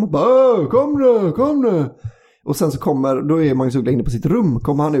Uggla liksom, och bara, kom nu. Och sen så då är Magnus Uggla inne på sitt rum,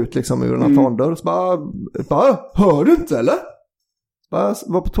 kommer han ut liksom ur en altandörr och så bara, hör du inte eller? Bara,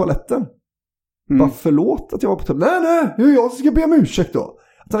 var på toaletten. Bara, förlåt att jag var på toaletten. Nej, det är jag som ska be om ursäkt då.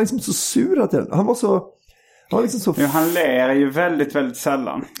 Att han liksom så sur att han var så. Liksom så han ler ju väldigt, väldigt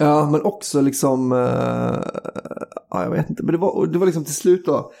sällan. Ja, men också liksom jag vet inte, men det var liksom till slut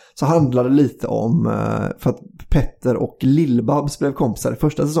då, så handlade det lite om för att Petter och Lill-Babs blev kompisar i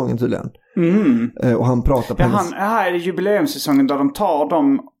första säsongen tydligen. Och han pratar på här är det jubileumssäsongen där de tar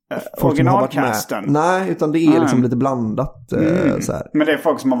de originalcasten. Nej, utan det är liksom lite blandat så här. Men det är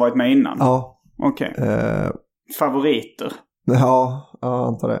folk som har varit med innan. Ja. Okej. Favoriter. Ja, jag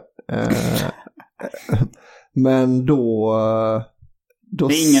antar det. Men då det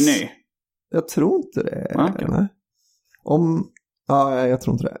är ingen ny. Jag tror inte det. Okay. Nej. Jag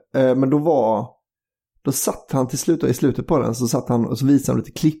tror inte det. Men då satt han till slut, och i slutet på den så satt han och så visade han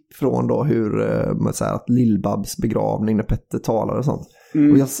lite klipp från då hur så här, att Lill-Babs begravning när Petter talar och sånt.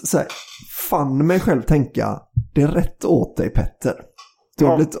 Och jag så här, fann mig själv tänka, det är rätt åt dig Petter. Du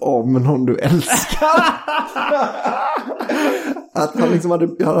har blivit av med någon du älskar. Att han liksom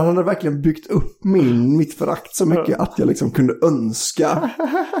hade verkligen byggt upp mitt förakt så mycket att jag liksom kunde önska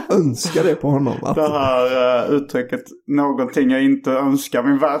det på honom. Att det här uttrycket, någonting jag inte önskar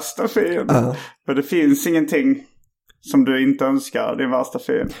min värsta fiende. För det finns ingenting som du inte önskar din värsta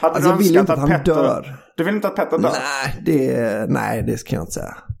fiende. Alltså jag vill inte att han dör. Du vill inte att Petter dör? Nej, det ska jag inte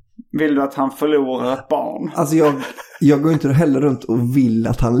säga. Vill du att han förlorar ett barn? Alltså jag går inte heller runt och vill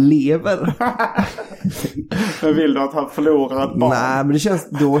att han lever. Men vill du att han förlorar ett barn? Nej, men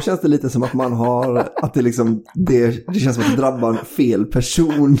då känns det lite som att man har, att det liksom, det känns som att det drabbar fel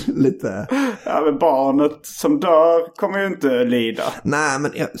person lite. Ja, men barnet som dör kommer ju inte lida. Nej,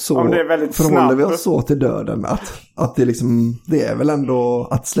 men så det är väldigt förhåller vi oss så till döden att det liksom, det är väl ändå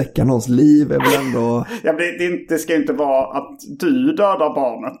att släcka någons liv är väl ändå. Ja, det ska inte vara att du dödar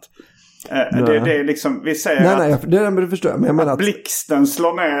barnet. Det är liksom, vi säger det förstår jag, men jag menar att blixten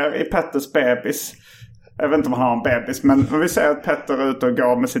slår ner i Petters bebis. Jag vet inte om han har en bebis, men vi säger att Petter är ute och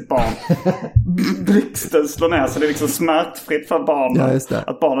går med sitt barn. Blixten slår ner, så det är liksom smärtfritt för barnet. Ja, just det.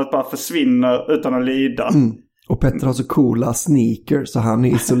 Att barnet bara försvinner utan att lida. Och Petter har så coola sneakers så han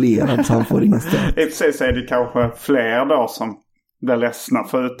är isolerad så han får ingen stöd. I och för sig så är det kanske fler då som blir ledsna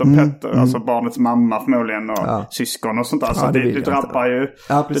förutom Petter. Alltså barnets mamma förmodligen och syskon och sånt där. Så det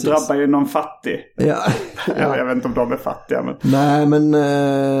drabbar ju någon fattig. Ja. Jag vet inte om de är fattiga. Men. Nej, men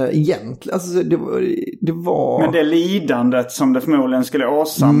egentligen. Alltså, det var. Men det lidandet som det förmodligen skulle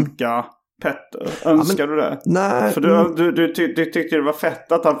åsamka Petter. Önskar du det? Nej. För du tyckte det var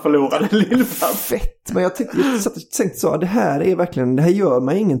fett att han förlorade Lill-Babs. Fett, men jag tänkte så. Det här gör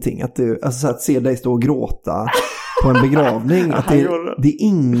mig ingenting. Att att se dig stå och gråta på en begravning. Att det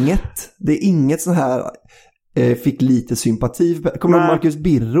är inget så här fick lite sympati. Kommer du Marcus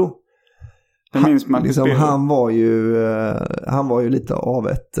Birro? Han var ju lite av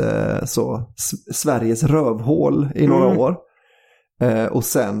ett Sveriges rövhål i några år. Och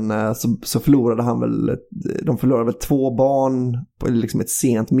sen så förlorade han de förlorade väl 2 barn på liksom ett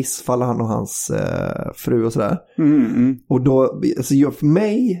sent missfall, han och hans fru och sådär. Och då, alltså för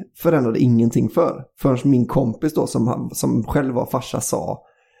mig förändrade ingenting förrän min kompis då som själv var farsa sa,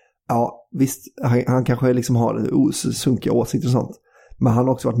 ja visst, han kanske liksom har sunkiga åsikter och sånt, men han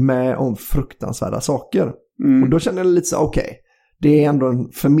har också varit med om fruktansvärda saker. Och då kände jag lite så okej, det är ändå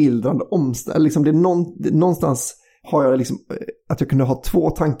en förmildrande omständighet, liksom det är någonstans har jag liksom att jag kunde ha 2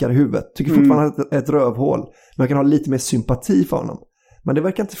 tankar i huvudet. Tycker fortfarande att det är ett rövhål. Men jag kan ha lite mer sympati för honom. Men det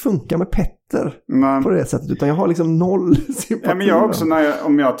verkar inte funka med Petter på det sättet. Utan jag har liksom 0 sympati. Ja, men jag också,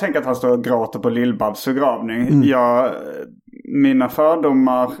 om jag tänker att han står och gråter på Lill-Babs begravning. Mina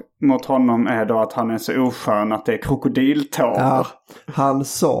fördomar mot honom är då att han är så oskön att det är krokodiltårar.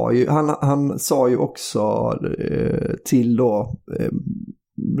 Ja, han sa ju också till då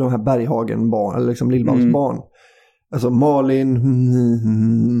de här Berghagen-barn, eller liksom Lill-Babs barn. Alltså Malin,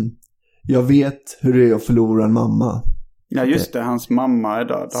 jag vet hur det är att förlora en mamma. Ja, just det, hans mamma är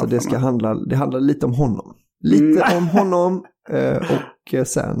död. Så det handlar lite om honom. Lite om honom och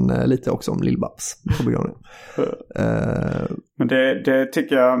sen lite också om Lill-Babs på begravningen. Men det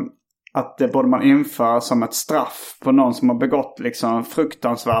tycker jag att det borde man införa som ett straff på någon som har begått liksom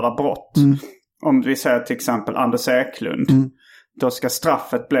fruktansvärda brott. Om vi säger till exempel Anders Eklund. Då ska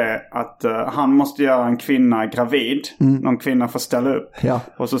straffet bli att han måste göra en kvinna gravid. Någon kvinna får ställa upp. Ja.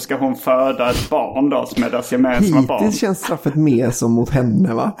 Och så ska hon föda ett barn då som är deras gemensamma barn. Hittills känns straffet mer som mot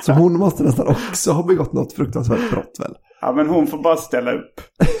henne, va? Så hon måste nästan också ha begått något fruktansvärt brott väl? Ja, men hon får bara ställa upp.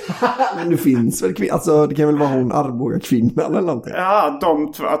 Men det finns väl kvinnor, alltså det kan väl vara hon Arboga kvinna eller någonting. Ja,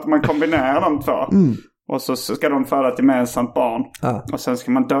 att man kombinerar de två. Och så ska de föda ett gemensamt barn. Och sen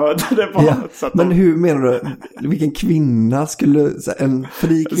ska man döda det barnet. Ja. Så att men hur menar du? Vilken kvinna skulle... En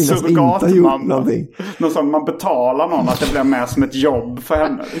fri kvinna som inte har gjort någonting? Någon som man betalar någon att det blir mer som ett jobb för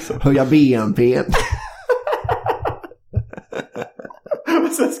henne. Liksom. Höja BNP.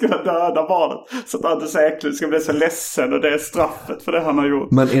 Och sen ska man döda barnet. Så att Anders Eklund ska bli så ledsen. Och det är straffet för det han har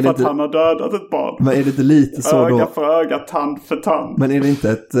gjort. Men är det för att han har dödat ett barn. Men är det inte lite så öga då? för öga, tand för tand. Men är det inte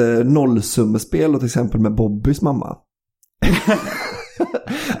ett nollsummespel till exempel med Bobbys mamma?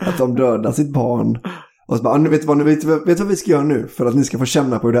 Att de dödar sitt barn. Och så bara, vet du vad vi ska göra nu? För att ni ska få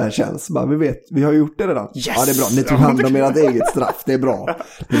känna på hur det här känns. Bara, vi har gjort det redan. Yes! Ja, det är bra. Ni tog hand om ert eget straff. Det är bra.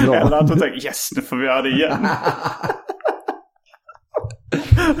 Det är bra. Eller att de tänker, yes, nu får vi göra det igen.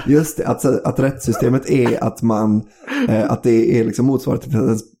 Just det, att rättssystemet är att man att det är liksom motsvarigt till att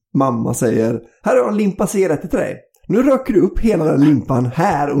ens mamma säger, här har en limpa cigaretter till dig. Nu röker du upp hela den limpan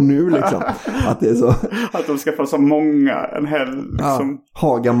här och nu liksom. Att det är så. Att de ska få så många en hel liksom. Ja,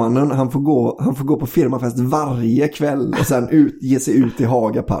 Hagamannen, han får gå på firmafest varje kväll och sen ge sig ut i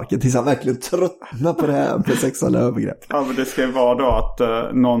Hagaparken tills han verkligen tröttnar på det här med sexuella övergrepp. Ja, men det ska ju vara då att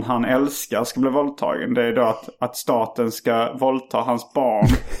någon han älskar ska bli våldtagen. Det är då att staten ska våldta hans barn.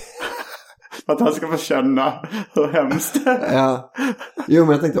 Att han ska få känna hur hemskt det är. Ja. Jo,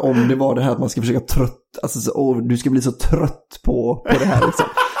 men jag tänkte om det var det här att man ska försöka du ska bli så trött på det här liksom.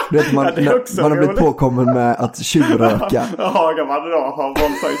 Du vet, man har blivit påkommen med att tjuvröka. Hagaman då har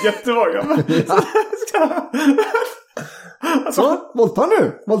våldtagit jättemånga. Så, våldta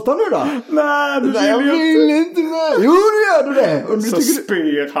nu då. Nej, jag vill inte med. Jo, nu gör du det. Och så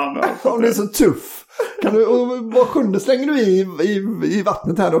spyr han. Om det är så tuff. Kan du, vad sjunde slänger du i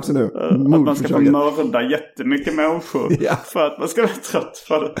vattnet här också nu? Att man ska få mörda jättemycket människor. Ja. För att man ska bli trött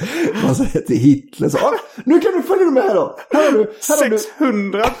för det. Man säger till Hitler så. Nu kan du följa med här då. Här har du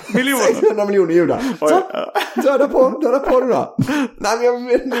 600 miljoner. 600 miljoner judar. Så, döda på du då. Nej,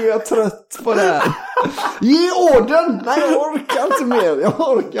 men nu är jag trött på det här. Ge orden! Nej, jag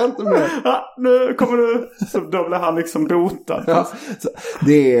orkar inte mer. Ja, nu kommer du. Så då blir han liksom botad. Ja, så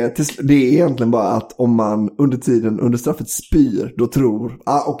det är egentligen bara att om man under straffet spyr, då tror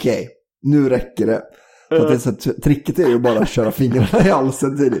okej, nu räcker det. Så att det är så, tricket är ju bara att köra fingrarna i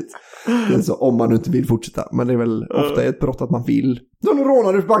halsen tidigt. Det är så, om man inte vill fortsätta. Men det är väl ofta ett brott att man vill. Då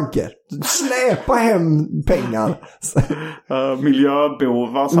rånar du banker. Släpa hem pengar.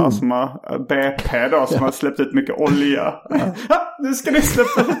 Miljöbovar som har BP då, som har släppt ut mycket olja. Nu ska ni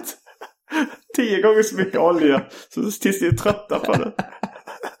släppa ut 10 gånger så mycket olja. Så tills ni är trötta på det.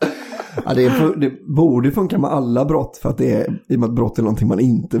 Ja, det borde funka med alla brott, för att det är i och med att brott är någonting man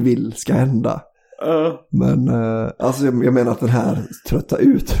inte vill ska hända. Men alltså jag menar att den här trötta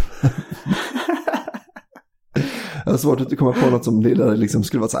ut. Jag har svårt att komma på något som det liksom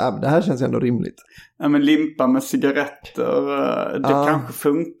skulle vara så här, men det här känns ju ändå rimligt. Ja, men limpa med cigaretter, det kanske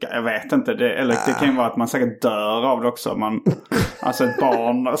funkar, jag vet inte. Det kan ju vara att man säkert dör av det också. Alltså ett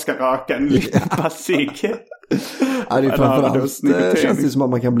barn ska röka en limpa cigg. Ja, det är framförallt känns det som att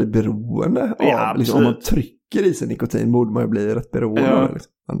man kan bli beroende av. Ja, liksom, om man trycker i sig nikotin borde man ju bli rätt beroende av det.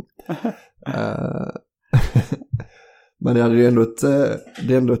 Liksom. Men det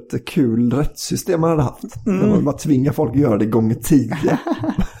är ändå ett kul rättssystem man hade haft. Där man bara tvingar folk att göra det gånger 10.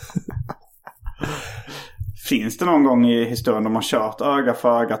 Finns det någon gång i historien de har kört öga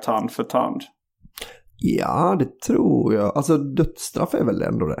för öga, tand för tand? Ja, det tror jag. Alltså dödsstraff är väl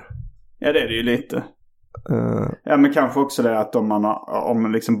ändå det. Ja, det är det ju lite. Ja, men kanske också det att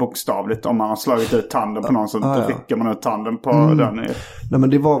om liksom bokstavligt, om man har slagit ut tanden på någon så rycker man ut tanden på den. Nej, men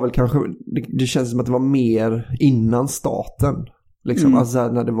det var väl kanske, det känns som att det var mer innan starten. Liksom, alltså så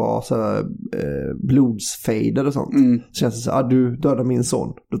här, när det var så här, blodsfader och sånt. Så känns det så här, du dödar min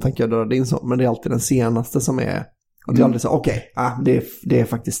son. Då tänker jag döda din son. Men det är alltid den senaste som är, att det är aldrig så okej, det är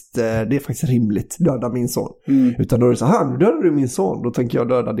faktiskt rimligt, döda min son. Utan då är det så här, nu dödar du min son. Då tänker jag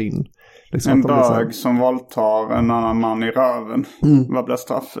döda din. Liksom, en bög som våldtar en annan man i röven. Vad blir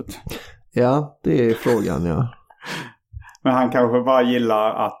straffet? Ja, det är frågan, ja. Men han kanske bara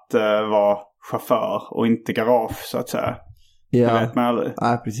gillar att vara chaufför och inte garage, så att säga. Ja, vet man aldrig.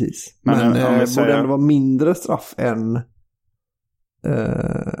 Nej, precis. Men borde ändå vara mindre straff än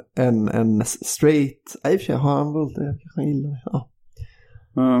straight. Nej, för har han valt det? Jag gillar det. Ja.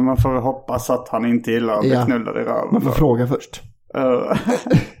 Man får hoppas att han inte gillar att bli knullad i röven. Man får fråga först.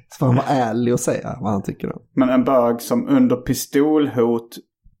 Så får han vara ärlig och säga vad han tycker om. Men en bög som under pistolhot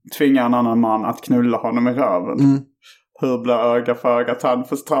tvingar en annan man att knulla honom i röven. Hur blir öga för öga, tand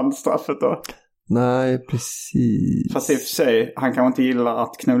för tandstraffet då? Nej, precis. Fast i och för sig, han kan inte gilla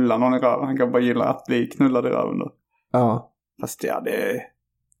att knulla någon i röven. Han kan bara gilla att bli knullad i röven då. Ja. Fast ja, det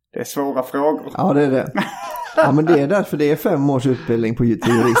är svåra frågor. Ja, det är det. Ja, men det är därför det är 5 års utbildning på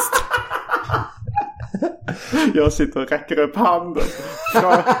jurist. Jag sitter och räcker upp handen.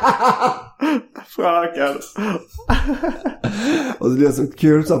 Fröken. Och det är så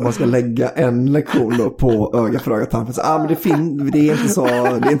kul så att man ska lägga en lektion då på öga för öga tand. Men det är inte så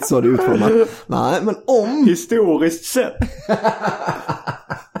det är utformat. Nej, men om historiskt sett.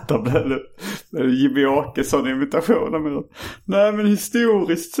 Då blev det Jimmy Åkesson-imitationer med. Nej, men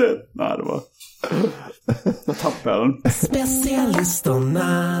historiskt sett. Nej, det var... Jag tappade den.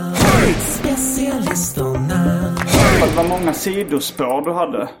 Specialisterna. Det var många sidospår du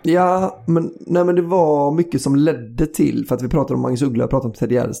hade. Ja, men det var mycket som ledde till, för att vi pratade om Magnus Uggla, vi pratade om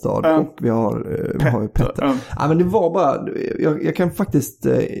Ted Gärdestad och vi har ju Petter. Ja, men det var bara, jag kan faktiskt,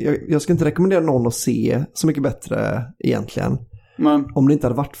 jag ska inte rekommendera någon att se Så mycket bättre egentligen. Men om det inte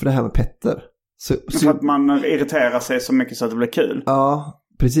hade varit för det här med Petter. Så att man irriterar sig så mycket så att det blir kul. Ja,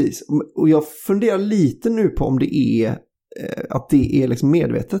 precis. Och jag funderar lite nu på om det är att det är liksom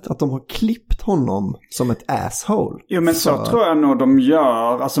medvetet, att de har klippt honom som ett asshole. Jo, men så tror jag nog de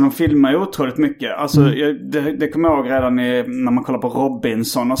gör. Alltså de filmar ju otroligt mycket. Alltså det kommer jag ihåg redan när man kollar på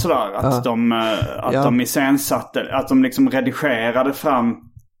Robinson och sådär. Att de iscensatte, att de liksom redigerade fram.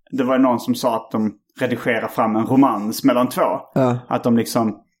 Det var ju någon som sa att de redigerade fram en romans mellan två. Att de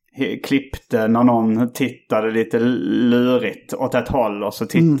liksom klippte när någon tittade lite lurigt åt ett håll och så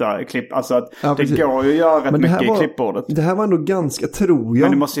klipp, alltså att det går ju att göra rätt mycket i klippbordet. Det här var ändå ganska, tror jag.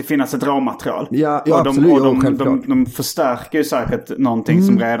 Men det måste ju finnas ett råmaterial. Ja, och absolut. De förstärker ju säkert någonting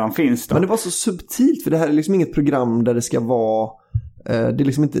som redan finns där. Men det var så subtilt, för det här är liksom inget program där det ska vara det är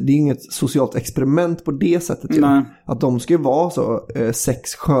liksom inte, det är inget socialt experiment på det sättet. Att de ska ju vara så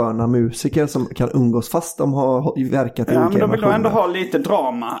 6 sköna musiker som kan umgås fast de har verkat i olika men de vill ändå ha lite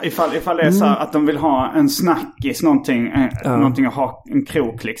drama. Ifall det är så att de vill ha en snackis, någonting att ha en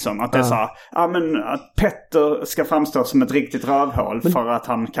krok liksom. Att det är så här, att Petter ska framstå som ett riktigt rövhål för att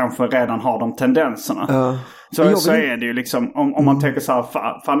han kanske redan har de tendenserna. Så är det ju liksom, om man tänker så här,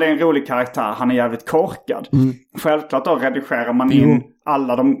 fan det är en rolig karaktär, han är jävligt korkad. Självklart då redigerar man in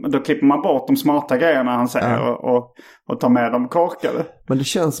då klipper man bort de smarta grejerna han säger och tar med de korkade. Men det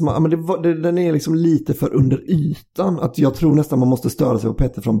känns som att den är liksom lite för under ytan, att jag tror nästan man måste störa sig på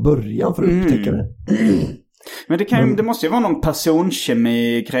Petter från början för att upptäcka det. Men det måste ju vara någon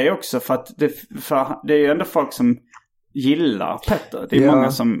personkemi-grej också, för att det är ju ändå folk som gillar Petter. Det är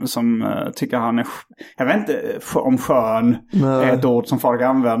många som tycker han är, jag vet inte om skön är ett ord som folk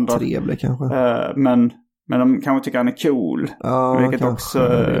använder. Trevlig kanske. Men de kanske tycker han är cool. Ja, vilket också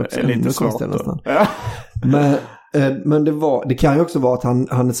är lite svårt. Men det kan ju också vara att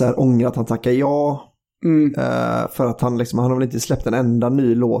han är så här ångrar att han tackar ja. För att han har väl inte släppt en enda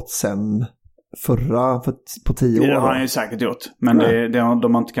ny låt sen på 10 år. Det har han ju säkert gjort. Men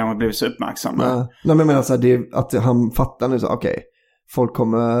de har inte kanske blivit så uppmärksamma. Nej, men jag menar så här, att han fattar nu så okej, folk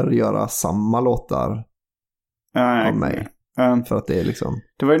kommer göra samma låtar av mig. För att det är liksom...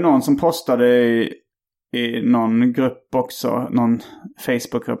 Det var ju någon som postade i någon grupp också, någon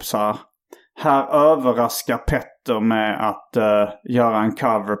Facebookgrupp så här överraskar Petter med att göra en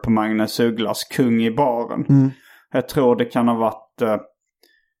cover på Magnus Ugglas Kung i baren. Jag tror det kan ha varit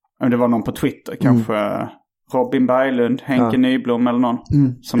det var någon på Twitter, kanske Robin Berglund, Henke Nyblom eller någon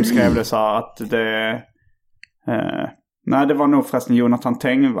som skrev det så här att det nej, det var nog förresten Jonathan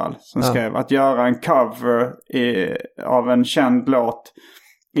Tengvall som skrev att göra en cover av en känd låt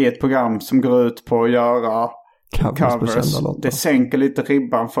i ett program som går ut på att göra covers. Det sänker lite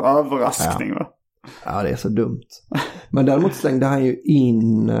ribban för överraskning. Va? Ja, det är så dumt. Men däremot slängde han ju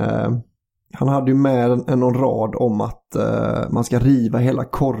in... han hade ju med någon rad om att man ska riva hela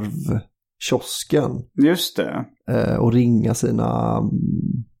korvkiosken. Just det. Och ringa sina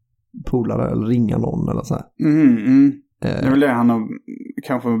polare eller ringa någon eller så här. Det är väl det han har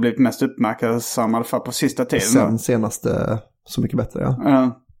kanske blivit mest uppmärksammad för på sista tiden. Sen senaste Så mycket bättre, ja.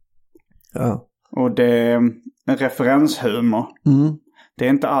 Ja. Och det är en referenshumor. Det är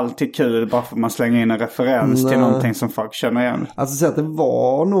inte alltid kul bara för att man slänger in en referens till någonting som folk känner igen. Alltså så att det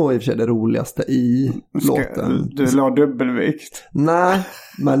var nog i och för sig det roligaste i låten. Du la dubbelvikt. Nej,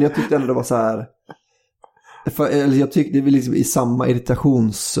 men jag tyckte ändå det var så här... Eller jag tyckte det var liksom i samma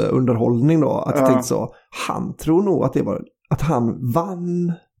irritationsunderhållning då. Att jag tänkte så, han tror nog att det var att han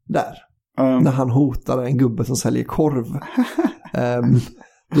vann där. När han hotade en gubbe som säljer korv.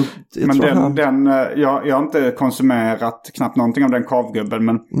 Jag har inte konsumerat knappt någonting av den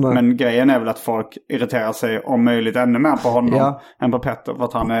korvgubben. Men grejen är väl att folk irriterar sig om möjligt ännu mer på honom än på Petter. För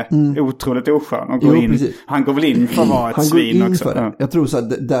att han är otroligt oskön. Och han går väl in för att vara ett svin också. Jag tror så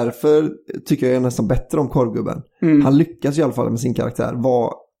att därför tycker jag nästan bättre om korvgubben. Han lyckas i alla fall med sin karaktär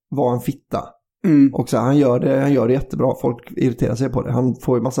vara en fitta. Och så han gör det jättebra. Folk irriterar sig på det. Han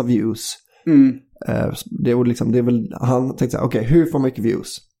får ju massa views. Det är väl han tänkte så här, okej, hur får man mycket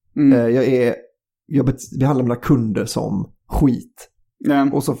views? Jag behandlar mina kunder som skit.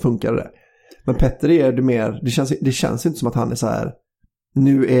 Och så funkar det. Men Petter är det mer, det känns inte som att han är så här,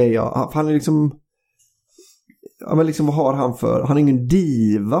 nu är jag, han är liksom, ja, men liksom vad har han för, han är ingen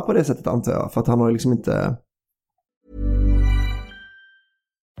diva på det sättet antar jag, för att han har liksom inte.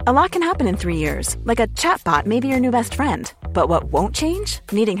 A lot can happen in 3 years, like a chatbot may be your new best friend. But what won't change?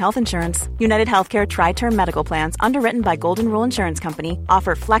 Needing health insurance. United Healthcare Tri-Term Medical Plans, underwritten by Golden Rule Insurance Company,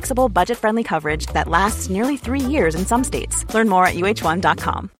 offer flexible, budget-friendly coverage that lasts nearly 3 years in some states. Learn more at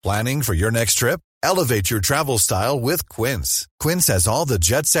uh1.com. Planning for your next trip? Elevate your travel style with Quince. Quince has all the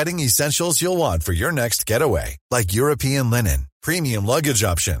jet-setting essentials you'll want for your next getaway, like European linen, premium luggage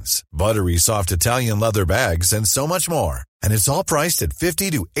options, buttery soft Italian leather bags, and so much more. And it's all priced at 50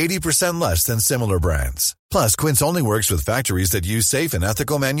 to 80% less than similar brands. Plus, Quince only works with factories that use safe and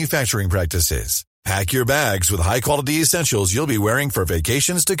ethical manufacturing practices. Pack your bags with high-quality essentials you'll be wearing for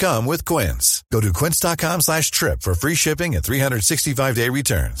vacations to come with Quince. Go to quince.com/trip for free shipping and 365-day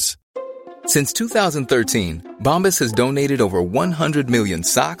returns. Since 2013, Bombas has donated over 100 million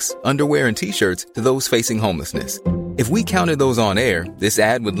socks, underwear, and T-shirts to those facing homelessness. If we counted those on air, this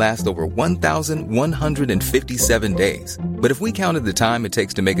ad would last over 1,157 days. But if we counted the time it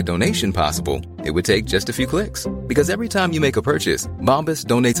takes to make a donation possible, it would take just a few clicks. Because every time you make a purchase, Bombas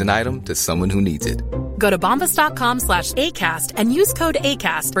donates an item to someone who needs it. Go to bombas.com/ACAST and use code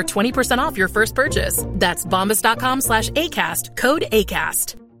ACAST for 20% off your first purchase. That's bombas.com/ACAST, code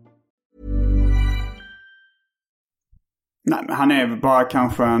ACAST. Nej, men han är bara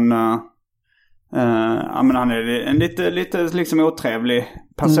kanske en han är en lite liksom otrevlig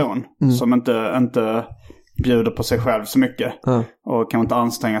person som inte bjuder på sig själv så mycket och kan inte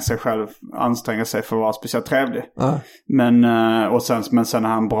anstränga sig för att vara speciellt trevlig. Men sen är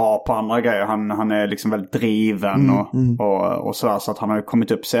han bra på andra grejer. Han är liksom väldigt driven och så att han har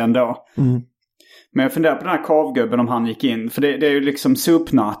kommit upp sig ändå. Men jag funderar på den här korvgubben om han gick in, för det är ju liksom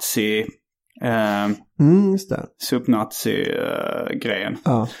supnazi. Just det. Supnazi-grejen.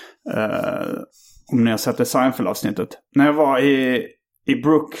 Om ni har sett det Seinfeld-avsnittet. När jag var i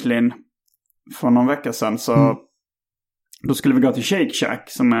Brooklyn för någon vecka sedan så då skulle vi gå till Shake Shack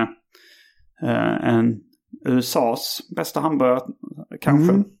som är en USAs bästa hamburgare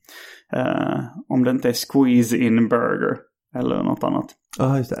kanske. Om det inte är Squeeze-In Burger eller något annat.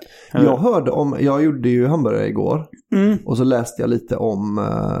 Ja, just det. Jag gjorde ju hamburgare igår. Och så läste jag lite om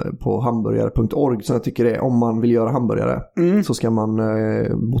på hamburgare.org, så jag tycker det är, om man vill göra hamburgare så ska man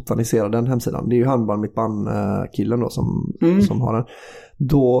botanisera den hemsidan. Det är ju mitt bandkillen då som har den.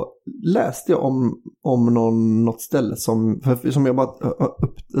 Då läste jag om något ställe som jag bara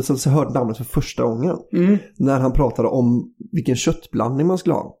hörde namnet för första gången. När han pratade om vilken köttblandning man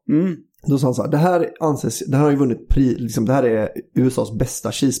skulle ha. Då sa han så här, det här har ju vunnit pris, liksom, det här är USAs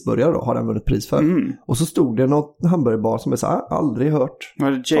bästa cheeseburgare då, har den vunnit pris för. Och så stod det något hamburgerbar som jag sa, aldrig hört.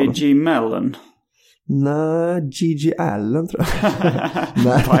 Var det J.G. Mellon? Nej, G.G. Allen tror jag.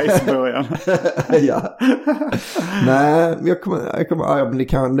 Bajsburgaren. Ja. Nej, men det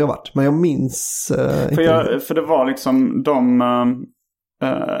kan det ha varit. Men jag minns för det var liksom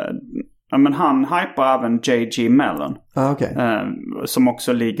men han hypar även J.G. Mellon. Som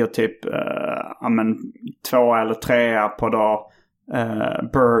också ligger typ 2 eller 3 på då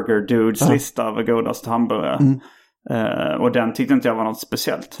Burger Dudes lista över godaste hamburgare. Och den tyckte inte jag var något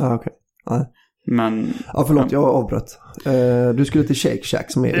speciellt. Okej. Nej. Men... Ja, förlåt, jag avbröt. Du skulle till Shake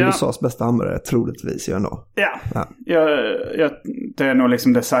Shack som är USAs bästa hamburgare, troligtvis ju ändå. Ja. Det är nog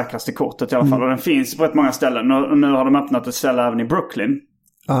liksom det säkraste kortet i alla fall. Och den finns på rätt många ställen. Och nu har de öppnat ett ställe även i Brooklyn.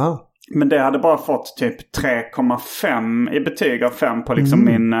 Aha. Men det hade bara fått typ 3,5 i betyg av 5 på liksom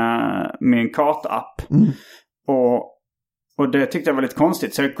min kartapp. Och det tyckte jag var lite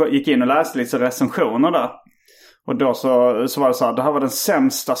konstigt. Så jag gick in och läste lite recensioner där. Och då så var det så här, det här var den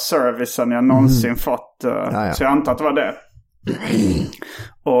sämsta servicen jag någonsin fått. Så jag antar att det var det.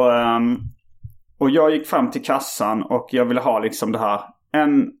 Och jag gick fram till kassan och jag ville ha liksom det här.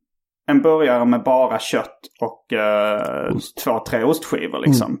 En burgare med bara kött och 2-3 ostskivor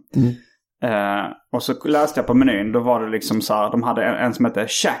liksom. Och så läste jag på menyn, då var det liksom så här, de hade en som hette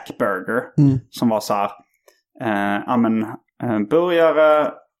Shack Burger. Som var så här,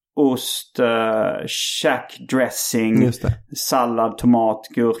 burgare, ost, shack dressing, sallad, tomat,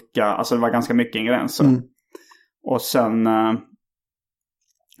 gurka. Alltså det var ganska mycket ingredienser. Och sen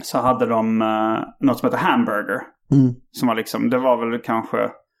så hade de något som heter hamburger. Som var liksom, det var väl kanske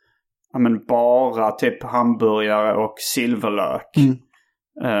bara typ hamburgare och silverlök.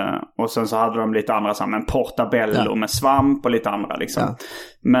 Och sen så hade de lite andra så här, en portabello med svamp och lite andra liksom.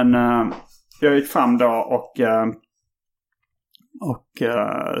 Men jag gick fram då och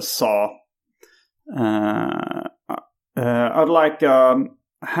sa I'd like a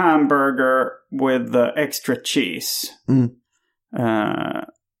hamburger with extra cheese.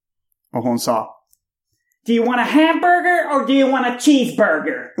 Och hon sa, do you want a hamburger or do you want a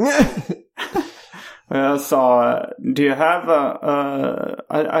cheeseburger? Och jag sa, do you have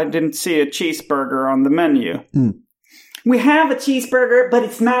I didn't see a cheeseburger on the menu. We have a cheeseburger, but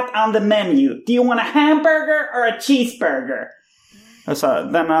it's not on the menu. Do you want a hamburger or a cheeseburger? I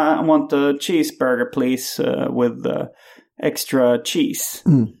said, then I want a cheeseburger, please, with extra cheese.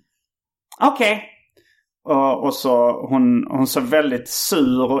 Okay. Och så hon såg väldigt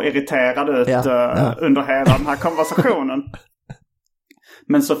sur och irriterad ut under hela den här konversationen.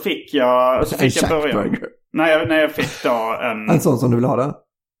 Men så fick jag börja. Nej, jag fick då en sån som du vill ha det?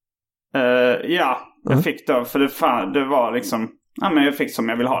 Jag fick då, för det var liksom, men jag fick som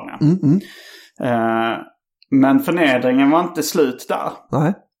jag vill ha den. Men förnedringen var inte slut där.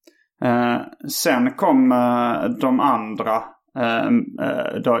 Nej. Sen kom de andra.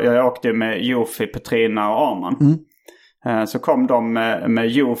 Då jag åkte med Jofi, Petrina och Arman. Så kom de med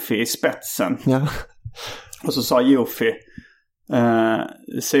Jofi i spetsen. Ja. Och så sa Jofi,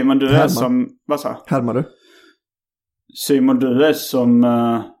 Simon, du är som... Vad sa? Härmar du? Simon, du är som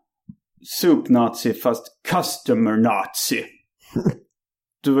soup-nazi fast customer-nazi.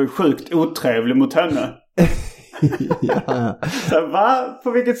 Du var sjukt otrevlig mot henne. Så, va?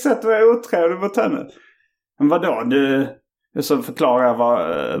 På vilket sätt var jag otrevlig mot henne? Men vadå? Så förklarade jag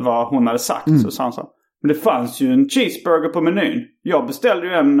vad hon hade sagt. Så sa han så. Men det fanns ju en cheeseburger på menyn. Jag beställde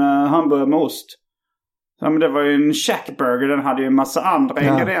ju en hamburgare med ost. Ja, men det var ju en shackburger. Den hade ju en massa andra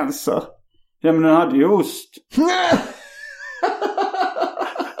ingredienser. Ja, men den hade ju ost.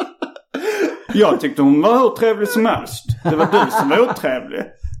 Jag tyckte hon var otrevlig som helst. Det var du som var otrevlig.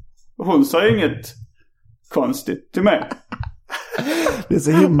 Hon sa inget konstigt till mig. Det är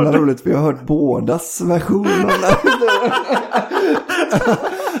så himla roligt, för jag har hört bådas versioner.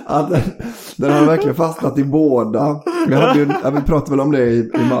 Den har verkligen fastnat i båda. Vi pratade väl om det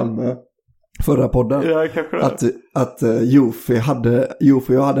i Malmö förra podden. Ja, kanske att Jofi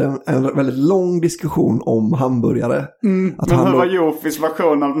och jag hade en väldigt lång diskussion om hamburgare. Men hur var Jofis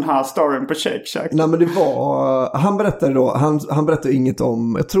version av den här storyn på Shake Shack? Nej, men det var, han berättade då, han berättade inget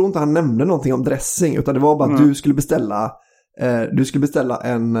om, jag tror inte han nämnde någonting om dressing, utan det var bara att du skulle beställa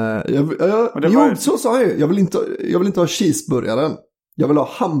en så sa jag ju, jag vill inte ha cheeseburgaren. Jag vill ha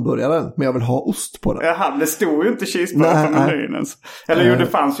hamburgaren, men jag vill ha ost på den. Jaha, det stod ju inte cheeseburgare på menyn ens. Eller det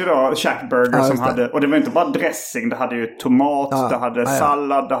fanns ju då Shackburger som hade, och det var inte bara dressing, det hade ju tomat, det hade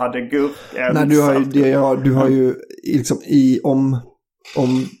sallad, det hade gurk. Nej, du har ju liksom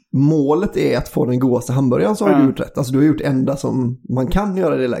om målet är att få den godaste hamburgaren, så har du gjort rätt. Alltså du har gjort enda som man kan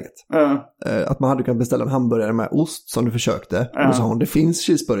göra i det läget. Att man hade kunnat beställa en hamburgare med ost som du försökte. Och då sa hon, det finns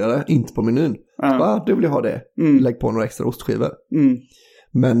cheeseburgare, inte på menyn. Så du vill ha det. Lägg på några extra ostskivor.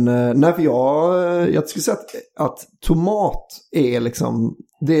 Men nej, för jag skulle säga att tomat är liksom,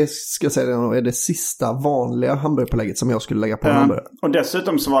 det ska jag säga är det sista vanliga hamburgerpålägget som jag skulle lägga på en hamburgare. Och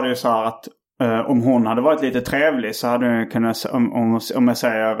dessutom så var det ju så här att om hon hade varit lite trevlig så hade hon kunnat, om jag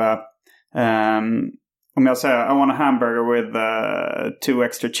säger om jag säger I want a hamburger with 2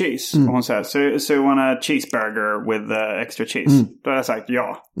 extra cheese. Och hon säger so you want a cheeseburger with extra cheese. Då har jag sagt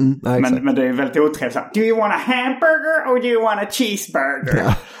ja. Men det är väldigt otrevligt. Do you want a hamburger or do you want a cheeseburger?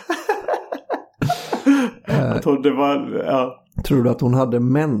 Ja. Jag trodde det var... Tror du att hon hade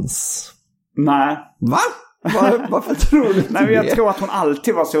mens? Nej. Va? Varför tror du inte Nej, jag tror att hon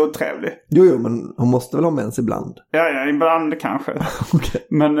alltid var så otrevlig. Jo, men hon måste väl ha mens ibland? Ja, ibland kanske. Okay.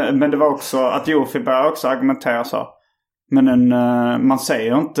 Men det var också att Jofi började också argumentera så. Men man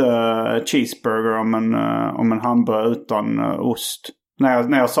säger inte cheeseburger om en hamburgare utan ost.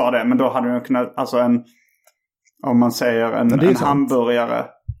 När jag sa det, men då hade jag kunnat... Alltså om man säger en hamburgare...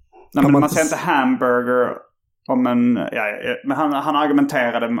 Nej, men man säger inte hamburger om en... Ja, men han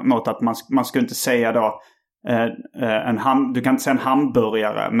argumenterade mot att man skulle inte säga då... du kan inte säga en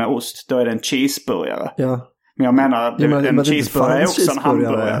hamburgare med ost. Då är det en cheeseburgare. Ja. Men jag menar att en cheeseburgare är också en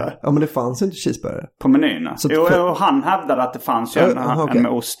hamburgare. Ja, men det fanns inte cheeseburgare på menyn. Och han hävdade att det fanns ju en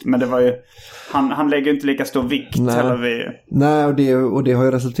med ost. Men det var ju... Han lägger inte lika stor vikt. Nej, och det har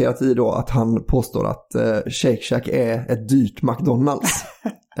ju resulterat i då att han påstår att Shake Shack är ett dyrt McDonald's.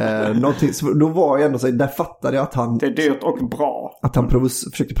 Så då var jag ändå så där fattade jag att han... Det är dyrt och bra. Att han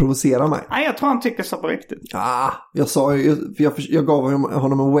försökte provocera mig. Nej, jag tror han tycker så på riktigt. Jag sa ju... Jag gav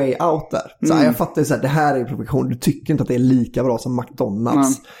honom en way out där. Så jag fattade så här, det här är perfektion. Du tycker inte att det är lika bra som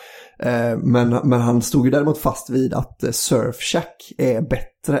McDonald's. Men han stod ju däremot fast vid att Surf Shack är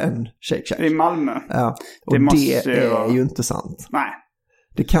bättre än Shake Shack. I Malmö. Ja, och det är ju inte sant. Nej.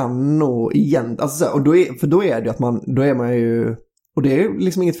 Det kan nog igen... Alltså, och då är det ju att då är man ju... Och det är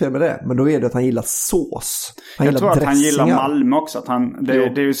liksom inget fel med det. Men då är det att han gillar sås. Jag tror att han gillar Malmö också. Att det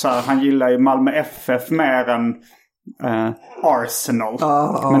är ju så här, han gillar ju Malmö FF mer än Arsenal.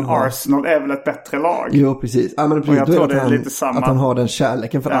 Men Arsenal är väl ett bättre lag. Jo, precis. Men precis. Och jag tror det är lite samma. Att han har den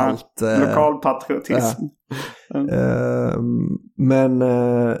kärleken för allt. Lokalpatriotism.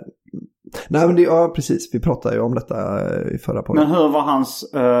 Nej, men precis. Vi pratade ju om detta i förra podden. Men hur var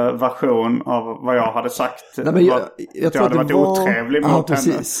hans version av vad jag hade sagt? Nej, men jag tror att det var otrevlig mot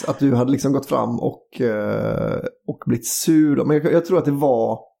precis. Henne. Att du hade liksom gått fram och blivit sur. Men jag tror att det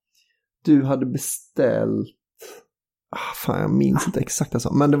var... Du hade beställt... Fan, jag minns inte exakt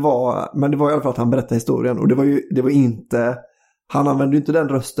alltså. Men det var i alla fall att han berättade historien. Och det var inte... Han använde ju inte den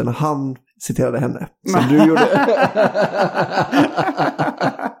rösten när han citerade henne. Som du gjorde.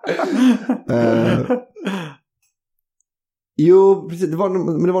 Jo, precis. Det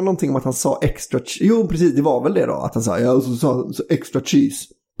var någonting om att han sa extra... Jo, precis. Det var väl det då. Att han sa, sa extra cheese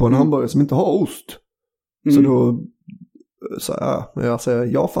på en hamburgare som inte har ost. Så då... Så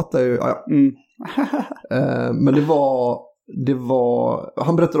jag fattar ju... Men det var...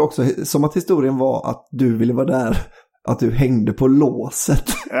 Han berättade också som att historien var att du ville vara där... Att du hängde på låset.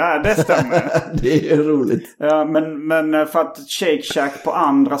 Ja, det stämmer. Det är roligt. Ja, men för att Shake Shack på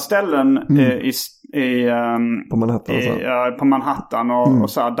andra ställen på Manhattan, på Manhattan och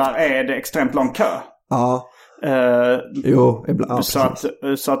så här, där är det extremt lång kö. Ja. Jo, ibland.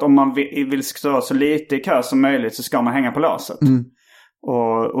 Så att om man vill stå så lite i kö som möjligt så ska man hänga på låset.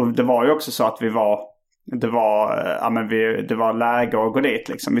 Och det var ju också så att det var läge att gå dit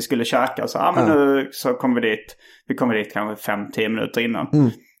liksom. Vi skulle käka så nu så kom vi dit. Vi kom dit kanske 5-10 minuter innan.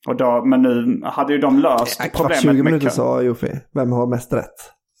 Och då, men nu hade ju de löst problemet 20 minuter sa Jofi. Vem har mest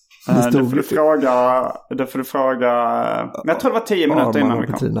rätt? Det får du fråga. Men jag tror det var 10 minuter innan vi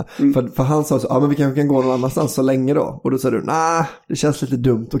kom. För han sa så, men vi kanske kan gå någon annanstans så länge då. Och då sa du, det känns lite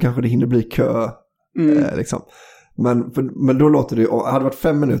dumt och kanske det hinner bli kö. Liksom. Men då låter det ju, hade det varit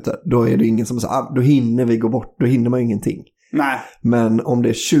 5 minuter, då är det ingen som säger, då hinner vi gå bort, då hinner man ingenting. Nej. Men om det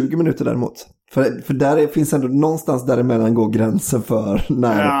är 20 minuter däremot, för där finns ändå någonstans däremellan går gränsen för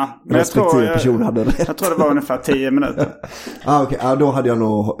när respektive person hade rätt. Jag tror det var ungefär 10 minuter. Okej, då hade jag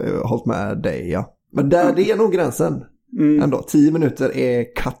nog hållit med dig, ja. Men det är nog gränsen. Ändå, 10 minuter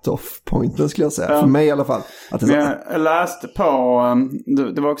är cut-off-pointen skulle jag säga. För mig i alla fall. Att jag läste på,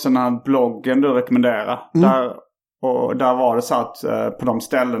 det var också den här bloggen du rekommenderade. Där var det så att på de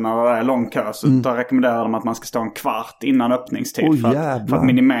ställena där det är lång kö så där rekommenderar de att man ska stå en kvart innan öppningstid för att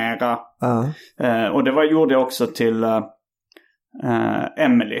minimera. Och det gjorde jag också till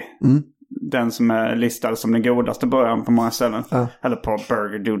Emily. Den som är listad som den godaste burgaren på många ställen. Eller på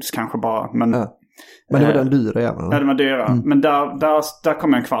Burger Dudes kanske bara. Men det var den dyra jäveln. Ja, den var dyra. Men där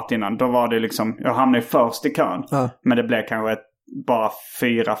kom jag en kvart innan. Då var det liksom, jag hamnade först i kön. Men det blev kanske bara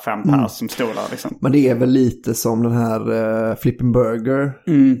 4-5 pers som stod där liksom. Men det är väl lite som den här Flippin' Burger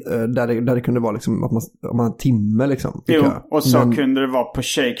där det kunde vara liksom att man en timme liksom. Jo, och så kunde det vara på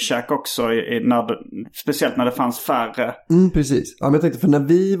Shake Shack också speciellt när det fanns färre. Precis. Ja, men jag tänkte för när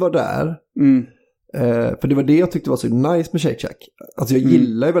vi var där För det var det jag tyckte var så nice med Shake Shack. Alltså jag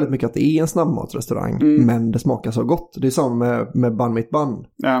gillar ju väldigt mycket att det är en snabbmatsrestaurang, men det smakar så gott. Det är samma med Bun Mitt Bun.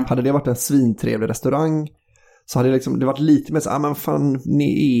 Hade det varit en svintrevlig restaurang så hade det varit lite mer så men fan,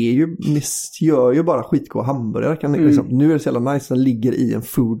 ni gör ju bara skitgoda hamburgare. Nu är det så jävla nice, den ligger i en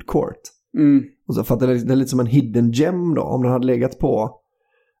food court. Och så, för att det är lite som en hidden gem då, om den hade legat på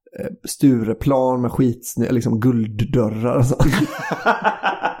Stureplan med liksom gulddörrar och så.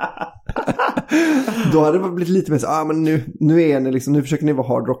 Då hade det blivit lite mer så, men nu är ni liksom, nu försöker ni vara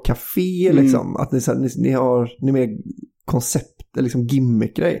Hard Rock Café liksom, att ni är mer koncept, liksom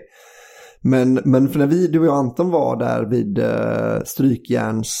gimmick-grej. Men för när du och jag Anton var där vid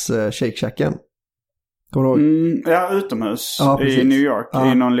Strykjärns Shake Shacken. Kommer du ihåg? Ja, utomhus i New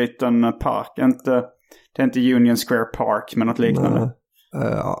York, i någon liten park. Det är inte Union Square Park, men något liknande.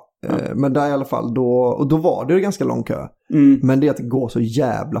 Men där i alla fall, då var det ju ganska lång kö. Men det är att det går så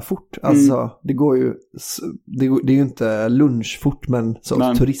jävla fort. Alltså, det går ju, det är ju inte lunchfort, men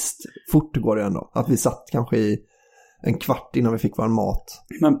så turistfort går det ändå. Att vi satt kanske i en kvart innan vi fick vår mat.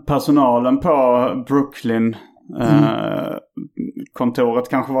 Men personalen på Brooklyn kontoret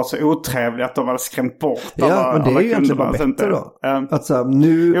kanske var så otrevlig att de hade skrämt bort alla, men det är ju egentligen bara bättre då. Att så här,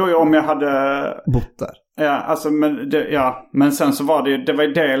 nu om jag hade bott där. Ja, alltså, men sen så var det var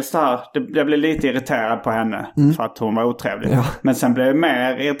ju dels det här, jag blev lite irriterad på henne för att hon var otrevlig. Ja. Men sen blev jag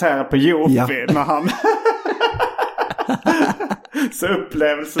mer irriterad på Jofi när han så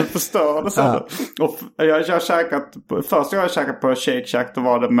upplevelsen förstördes. Ja. Och jag har käkat, först jag har käkat på Shake Shack, då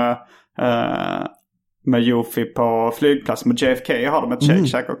var det med Jofi på flygplats med JFK. Jag har det med ett Shake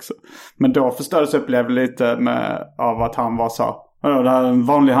Shack också. Men då förstördes upplevelsen lite av att han var så, det här är en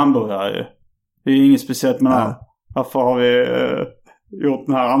vanlig hamburgare ju. Det är inget speciellt med det här. Varför har vi gjort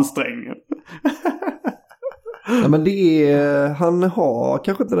den här ansträngningen? Ja, men det är, han har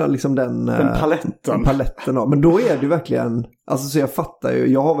kanske inte den paletten. Men då är det ju verkligen, alltså så jag fattar ju,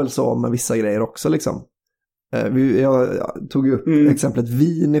 jag har väl så med vissa grejer också liksom. Jag tog ju upp exemplet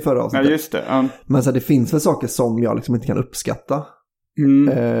vin i förra avsnittet. Ja, just det. Men så det finns väl saker som jag liksom inte kan uppskatta.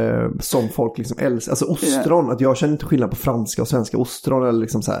 Som folk liksom älskar. Alltså ostron, att jag känner inte skillnad på franska och svenska ostron eller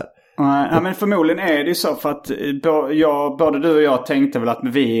liksom så här. Ja, men förmodligen är det ju så, för att både du och jag tänkte väl att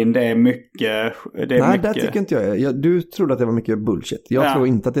med vin det är mycket. Nej, det tycker inte jag. Du trodde att det var mycket bullshit. Jag tror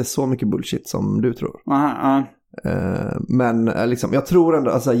inte att det är så mycket bullshit som du tror. Men liksom, jag tror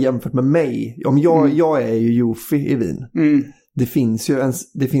ändå, alltså, jämfört med mig, om jag är ju Jofi i vin. Det finns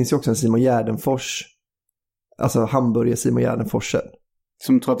ju också en Simon Gärdenfors, alltså hamburgare Simon Gärdenforsen.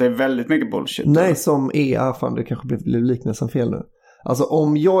 Som tror att det är väldigt mycket bullshit. Nej, eller? som är, fan det kanske blir liknelsen fel nu. Alltså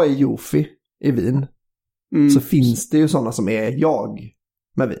om jag är Jofi i vin så finns det ju sådana som är jag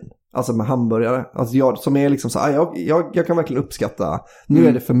med vin. Alltså med hamburgare. Alltså jag som är liksom så jag kan verkligen uppskatta. Nu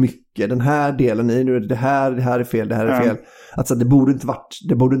är det för mycket. Den här delen i, nu är det här är fel, det här är fel. Alltså det borde inte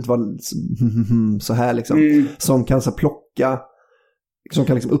vara så här liksom. Som kan så plocka, som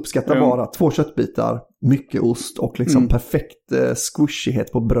kan liksom uppskatta bara 2 köttbitar, mycket ost och liksom perfekt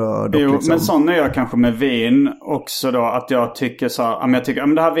squishighet på bröd. Och liksom. Men sån är jag kanske med vin också då, att jag tycker så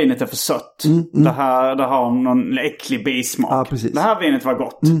här, det här vinet är för sött. Det har någon äcklig bismak. Ja, precis. Det här vinet var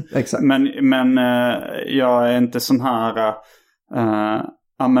gott. Exakt. Men jag är inte sån här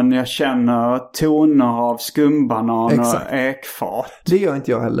men jag känner toner av skumbanan och ekfat. Det gör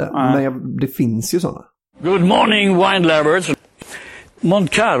inte jag heller. Men det finns ju såna. Good morning wine lovers.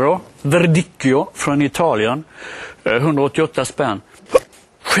 Moncaro Verdicchio från Italien, 188 spänn.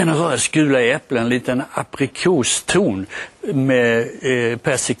 Generös gula äpplen, en liten aprikoston med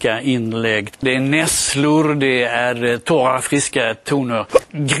persika-inlägg. Det är nässlor, det är torra friska toner.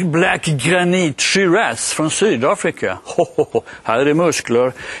 Black Granite Shiraz från Sydafrika. Här är det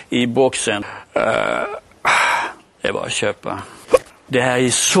muskler i boxen. Det är bara att köpa. Det här är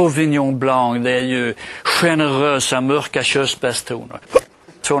Sauvignon Blanc, det är ju generösa mörka körsbärstoner.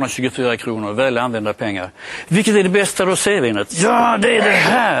 224 kronor, väl använda pengar. Vilket är det bästa rosévinet? Ja, det är det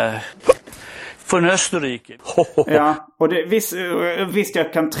här! Från Österrike. Ja, och visst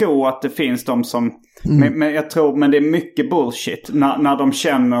jag kan tro att det finns de som... Men det är mycket bullshit. När de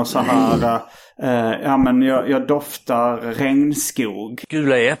känner så här... jag doftar regnskog.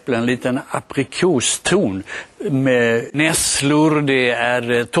 Gula äpplen, en liten aprikoston med nässlor, det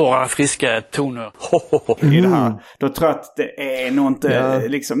är torra friska toner. I det här. Då tror jag att det är nog inte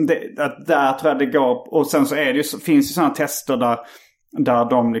liksom att där tror jag det går. Och sen så är det ju, finns ju sådana tester där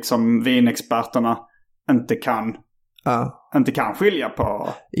de liksom vinexperterna inte kan skilja på.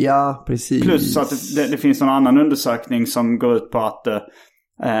 Ja, precis. Plus att det finns en annan undersökning som går ut på att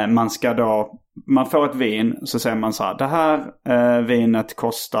man får ett vin, så säger man så här: det här vinet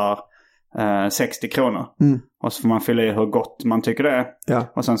kostar 60 kronor. Mm. Och så får man fylla i hur gott man tycker det är. Ja.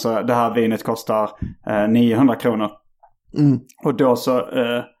 Och sen så det här vinet kostar 900 kronor. Mm. Och då så,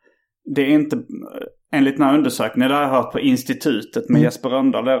 det är inte, enligt den här undersökningen, det har jag hört på Institutet med Jesper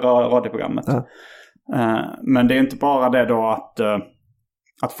Rönndahl, det radioprogrammet. Ja. Men det är inte bara det då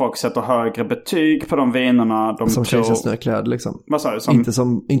att folk sätter högre betyg på de vinerna de som tror... Kejsarens nya kläder liksom. Vad sa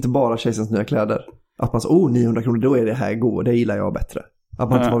du? Inte bara Kejsarens nya kläder. Att man så, 900 kronor, då är det här god, det gillar jag bättre. Att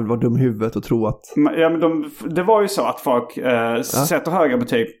man inte var dum i huvudet och tro att... Ja, men det var ju så att folk sätter högre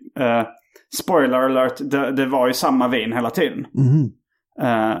betyg. Spoiler alert, det var ju samma vin hela tiden. Mm.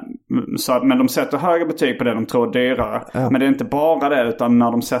 Men de sätter högre betyg på det de tror är dyrare. Ja. Men det är inte bara det, utan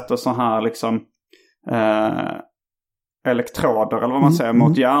när de sätter så här liksom elektroder eller vad man säger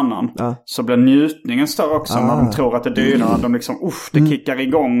mot hjärnan, så blir njutningen större också när de tror att det är dyrare. De liksom, det kickar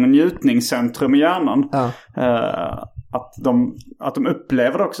igång njutningscentrum i hjärnan. Att de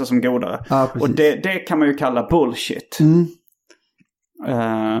upplever det också som godare. Och det kan man ju kalla bullshit.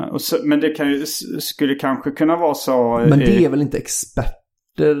 Men det skulle kanske kunna vara så... Men det är väl inte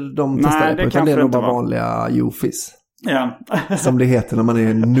experter de testar på, utan det är nog bara vanliga jofis. Ja. Som det heter när man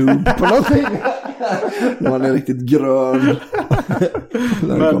är noob på någonting. När man är riktigt grön.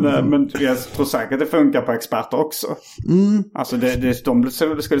 men jag tror säkert att det funkar på experter också. Alltså de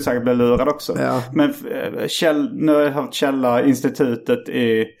skulle säkert bli lurade också. Ja. Men nu har jag haft Källa-institutet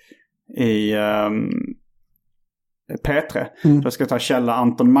i P3. Då ska jag ta Källa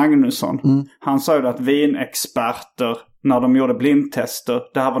Anton Magnusson. Han sa ju att vinexperter, när de gjorde blindtester,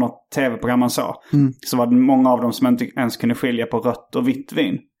 det här var något tv-program man sa, så var det många av dem som inte ens kunde skilja på rött och vitt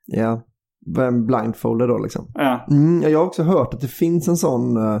vin. Ja, en blindfolder då liksom. Ja. Jag har också hört att det finns en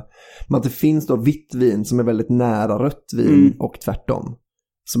sån, att det finns då vitt vin som är väldigt nära rött vin och tvärtom.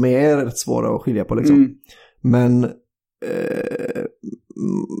 Som är rätt svåra att skilja på liksom. Men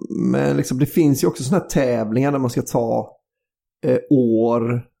liksom, det finns ju också såna här tävlingar där man ska ta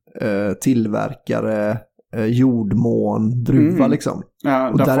år, tillverkare, jordmån, druva liksom. Ja,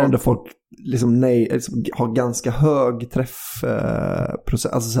 och där ändå folk liksom, har ganska hög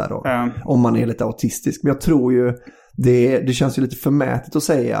träffprocent, alltså så här då, om man är lite autistisk. Men jag tror ju det känns ju lite förmätet att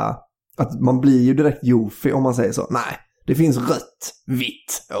säga att man blir ju direkt jofi om man säger så. Nej, det finns rött,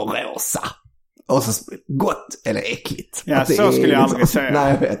 vitt och rosa. Och så gott eller äckligt. Ja, så skulle jag aldrig säga.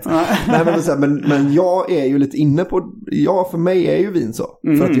 Nej, jag vet. Men jag är ju lite inne på... Ja, för mig är ju vin så.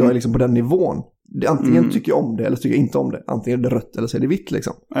 För att jag är liksom på den nivån. Antingen tycker jag om det eller tycker jag inte om det. Antingen är det rött eller så är det vitt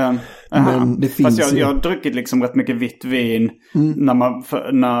liksom. Men det finns... Fast jag har druckit liksom rätt mycket vitt vin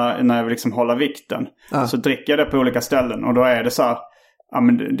när jag vill liksom hålla vikten. Så dricker jag det på olika ställen. Och då är det så här... Ja,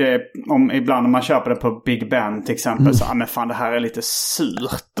 men ibland när man köper det på Big Ben till exempel, så men fan, det här är lite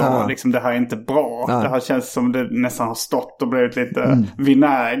surt och liksom, det här är inte bra. Det här känns som det nästan har stått och blivit lite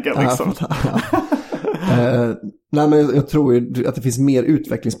vinäger liksom. Nej, men jag tror ju att det finns mer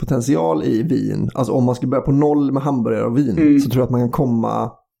utvecklingspotential i vin. Alltså om man skulle börja på noll med hamburgare och vin, så tror jag att man kan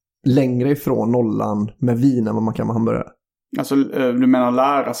komma längre ifrån nollan med vin än vad man kan med hamburgare. Alltså du menar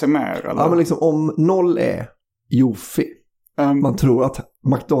lära sig mer? Eller? Ja, men liksom om noll är jofi. Man tror att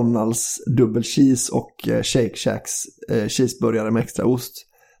McDonalds dubbel cheese och Shake Shacks cheeseburgare med extra ost,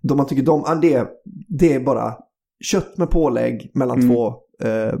 man tycker det är bara kött med pålägg mellan två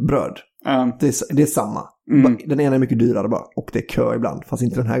bröd. Det är samma. Den ena är mycket dyrare bara, och det är kö ibland, fast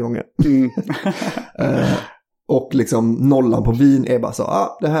inte den här gången. Och liksom nollan på vin är bara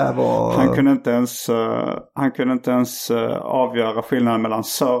så, det här var... Han kunde inte ens avgöra skillnaden mellan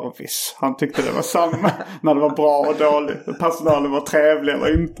service. Han tyckte det var samma när det var bra och dåligt. Personalen var trevlig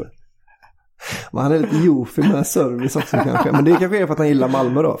eller inte. Men han är lite jofi med service också kanske. Men det kanske är för att han gillar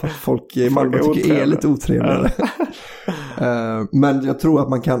Malmö då. För att folk i Malmö tycker är lite otrevligare. Men jag tror att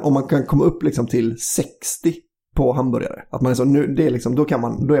man kan, om man kan komma upp liksom till 60 på hamburgare, att man är så, nu, det är liksom, då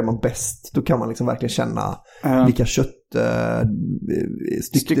är man bäst. Då kan man liksom verkligen känna vilka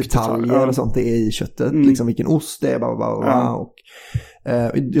styckdetaljer och sånt det är i köttet, liksom vilken ost det är, och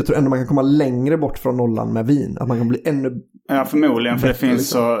jag tror ändå man kan komma längre bort från nollan med vin, att man kan bli ännu förmodligen, för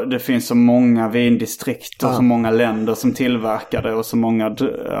det finns så många vindistrikt och så många länder som tillverkar det och så många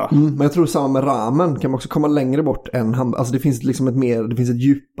men jag tror samma med ramen, kan man också komma längre bort än alltså det finns liksom det finns ett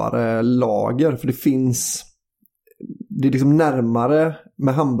djupare lager, för det är liksom närmare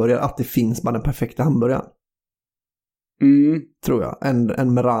med hamburgare att det finns bara den perfekta hamburgaren. Tror jag.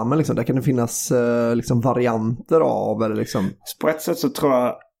 Än med ramen liksom. Där kan det finnas liksom varianter av eller liksom. På ett sätt så tror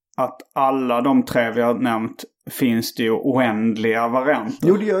jag att alla de tre vi har nämnt finns det ju oändliga varianter.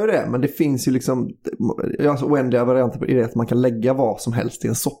 Jo, det gör ju det. Men det finns ju liksom alltså, oändliga varianter i det att man kan lägga vad som helst i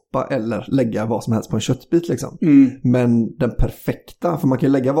en soppa eller lägga vad som helst på en köttbit liksom. Men den perfekta, för man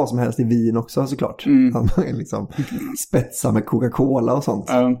kan lägga vad som helst i vin också såklart. Man kan liksom spetsa med Coca-Cola och sånt.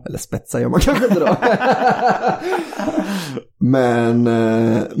 Eller spetsa gör man kanske inte då.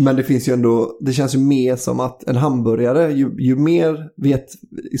 Men det finns ju ändå, det känns ju mer som att en hamburgare, ju mer vet,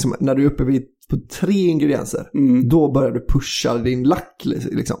 liksom, när du är uppe vid på 3 ingredienser, då börjar du pusha din lack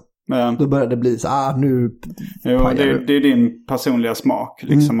liksom. Då börjar det bli så, nu det är din personliga smak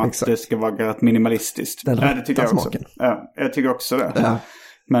liksom, att det ska vara rätt minimalistiskt. Den det tycker jag också. Smaken. Jag tycker också det.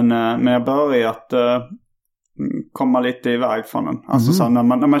 Men jag börjar att komma lite iväg från den. Alltså så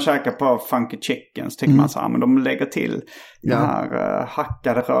när man käkar på Funky Chickens tycker man så här, men de lägger till den här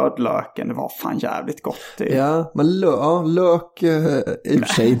hackade rödlöken. Det var fan jävligt gott. Ja, men lök i och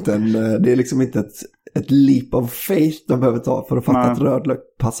för sig inte det är liksom inte ett leap of faith de behöver ta för att fatta att rödlök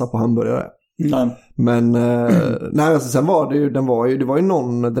passar på hamburgare. Men alltså, sen var det var ju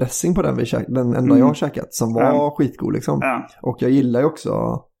någon dressing på den den enda jag har käkat som var skitgod liksom. Och jag gillar ju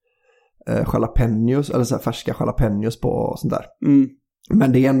också jalapenos eller så här färska jalapenos på sånt där.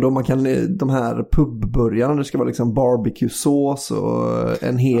 Men det är ändå, man kan, de här pubburgarna, det ska vara liksom barbecue-sås och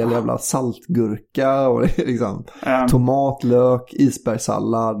en hel jävla saltgurka och liksom tomatlök,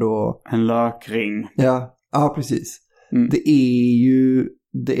 isbergssallad och en lökring. Ja, precis.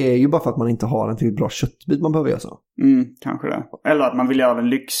 Det är ju bara för att man inte har en tillräckligt bra köttbit man behöver göra så. Kanske det. Eller att man vill göra den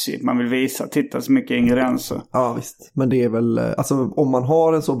lyxig. Man vill visa, titta så mycket ingredienser. Ja, visst. Men det är väl, alltså om man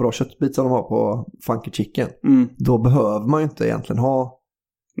har en så bra köttbit som de har på Funky Chicken, då behöver man ju inte egentligen ha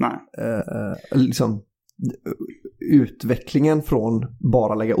liksom utvecklingen från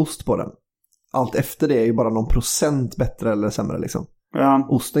bara lägga ost på den. Allt efter det är ju bara någon procent bättre eller sämre liksom.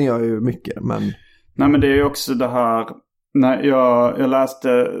 Osten gör ju mycket, men... Nej, men det är ju också det här... När jag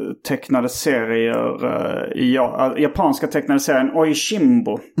läste tecknade serier japanska tecknade serien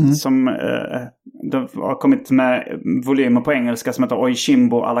Oishimbo som det har kommit med volymer på engelska som heter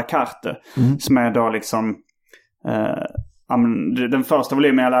Oishimbo à la carte, som är då liksom den första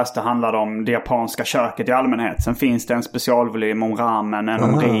volymen jag läste handlade om det japanska köket i allmänhet. Sen finns det en specialvolym om ramen, en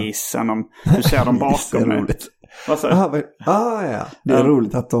om ris, en om, du ser dem bakom mig. Det är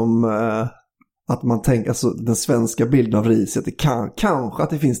roligt att att man tänker, alltså den svenska bilden av riset, det kanske att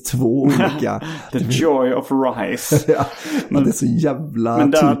det finns 2 olika. The joy of rice. Men det är så jävla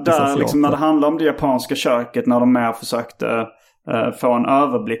men där liksom, när det handlar om det japanska köket, när de mer försökte få en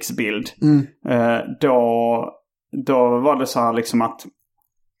överblicksbild, då var det så här liksom att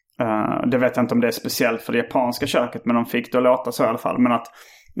det vet jag inte om det är speciellt för det japanska köket, men de fick det att låta så i alla fall, men att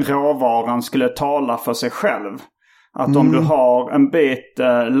råvaran skulle tala för sig själv. Att om du har en bit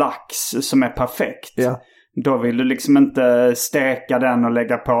lax som är perfekt, då vill du liksom inte steka den och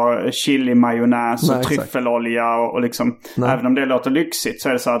lägga på chili-majonnäs och tryffelolja och liksom, även om det låter lyxigt så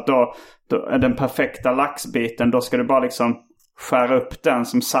är det så att då är den perfekta laxbiten, då ska du bara liksom skära upp den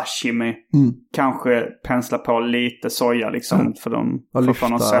som sashimi. Kanske pensla på lite soja liksom för de för få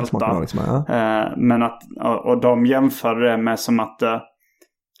någon sälta. Liksom, men att, och de jämför det med som att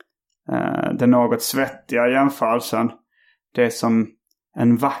den något svettiga jämförelsen, det är som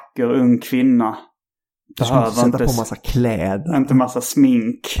en vacker ung kvinna behöver inte på massa kläder, inte massa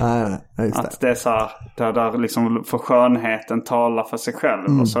smink. Just att det är så här, där liksom för skönheten talar för sig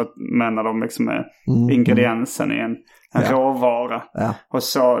själv, och så menar de liksom är ingrediensen i en råvara. Och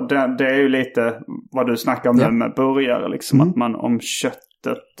så det är ju lite vad du snackar om nu med burgare liksom, att man, om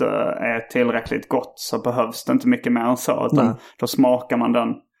köttet är tillräckligt gott så behövs det inte mycket mer än så, utan då smakar man den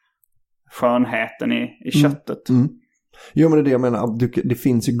skönheten i köttet. Jo, men det är det jag menar. Det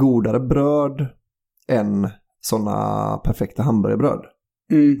finns ju godare bröd än sådana perfekta hamburgerbröd.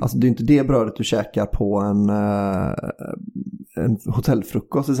 Alltså det är inte det brödet du käkar på en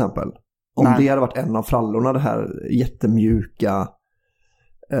hotellfrukost till exempel. Om det hade varit en av frallorna, det här jättemjuka,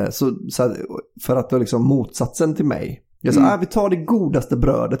 så här, för att det är liksom motsatsen till mig. Jag sa, vi tar det godaste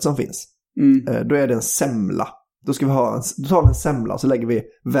brödet som finns. Då är det en semla. Då tar vi en semla och så lägger vi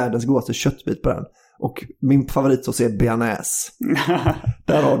världens godaste köttbit på den. Och min favoritsås är bearnaise.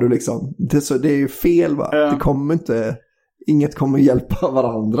 Där har du liksom, det är ju fel va? Det kommer inte, inget kommer hjälpa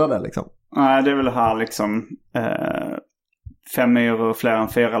varandra där liksom. Nej, det är väl här liksom 5 euro fler än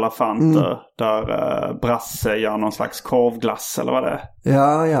 4 elefanter. Där Brasse gör någon slags korvglass eller vad det är.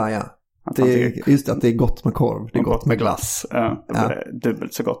 Ja. Just att det är gott med korv. Det är gott med glass. Det är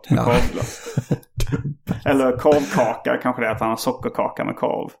dubbelt så gott med korvglass. Eller korvkaka, kanske det är att han har sockerkaka med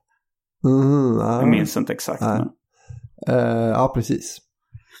korv. Jag minns inte exakt. Ja, precis.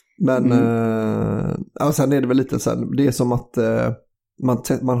 Men sen är det väl lite sen, det är som att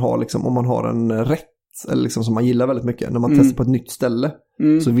man har liksom, om man har en rätt eller liksom som man gillar väldigt mycket, när man testar på ett nytt ställe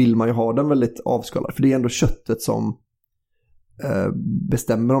så vill man ju ha den väldigt avskalad, för det är ändå köttet som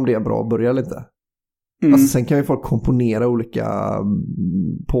bestämmer om det är bra att börja eller inte. Alltså, sen kan ju folk komponera olika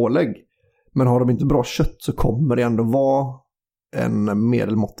pålägg, men har de inte bra kött så kommer det ändå vara en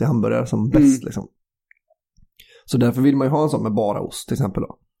medelmåttig hamburgare som bäst liksom. Så därför vill man ju ha en sån med bara ost till exempel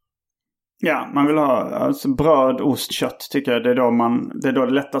då. Ja, man vill ha alltså bröd, ost, kött tycker jag. Det är då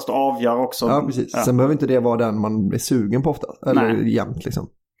det lättast att avgöra också. Ja, precis. Ja. Sen behöver inte det vara den man är sugen på ofta. Eller jämt liksom.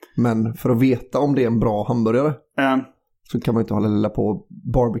 Men för att veta om det är en bra hamburgare så kan man inte hålla på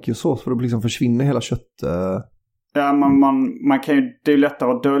barbecue-sås, för då liksom försvinner hela kött. Ja, man kan ju, det är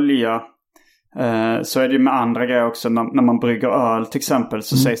lättare att dölja. Så är det ju med andra grejer också. När man brygger öl till exempel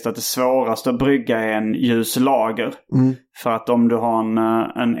så sägs det att det svåraste att brygga är en ljus lager. För att om du har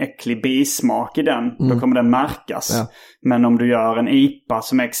en äcklig bismak i den, då kommer den märkas. Ja. Men om du gör en IPA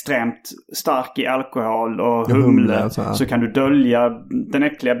som är extremt stark i alkohol och humle så kan du dölja den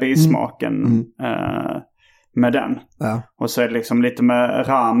äckliga bismaken med den. Ja. Och så är det liksom lite med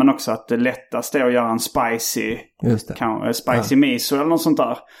ramen också, att det lättaste är att göra en spicy miso eller något sånt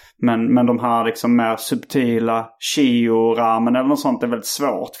där. Men de här liksom mer subtila chio-ramen eller något sånt är väldigt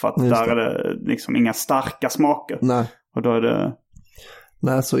svårt, för att där är det liksom inga starka smaker. Nej. Och då är det...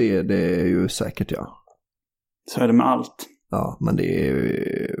 Nej, så är det ju säkert, ja. Så är det med allt. Ja, men det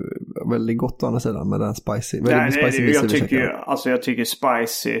är väldigt gott å andra sidan med den spicy. Jag tycker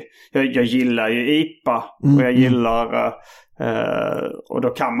spicy. Jag gillar ju IPA och jag gillar... och då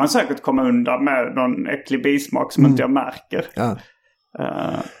kan man säkert komma undan med någon äcklig bismak som inte jag märker. Ja.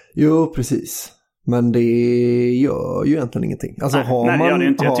 Jo, precis. Men det gör ju egentligen ingenting. Alltså har man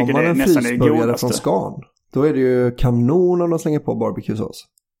en frysburgare från Scan, då är det ju kanon om de slänger på barbecue-sås.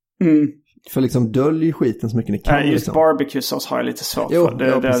 För liksom dölj skiten så mycket ni kan. Just liksom. Barbecue-sås har jag lite svårt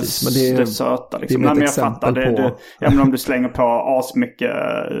för. Det söta liksom. Men jag fattar det. Men om du slänger på asmycket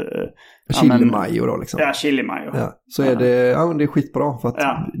chili mayo då liksom. Ja, chili mayo. Ja, så är det, det är skitbra, för att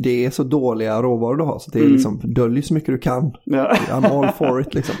det är så dåliga råvaror du har, så det är liksom, dölj så mycket du kan. Ja. I'm all for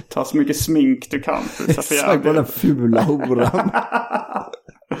it liksom. Ta så mycket smink du kan. Exakt, på den fula horan.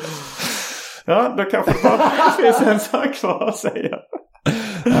 Ja, då kanske det bara finns en sak kvar att säga.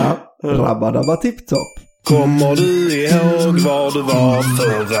 Ja, rabba tipptopp. Kommer du ihåg var du var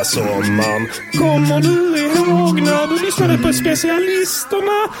förra sommaren? Kommer du ihåg när du lyssnade på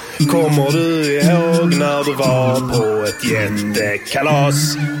specialisterna? Kommer du ihåg när du var på ett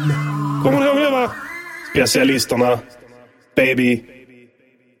jättekalas? Kommer du ihåg det, va? Specialisterna, baby.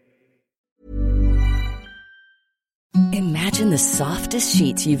 Imagine the softest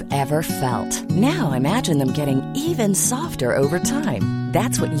sheets you've ever felt. Now imagine them getting even softer over time.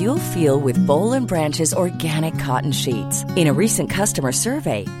 That's what you'll feel with Boll & Branch's organic cotton sheets. In a recent customer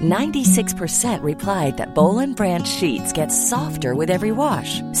survey, 96% replied that Boll & Branch sheets get softer with every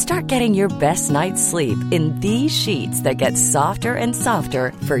wash. Start getting your best night's sleep in these sheets that get softer and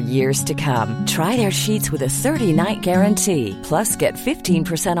softer for years to come. Try their sheets with a 30-night guarantee. Plus, get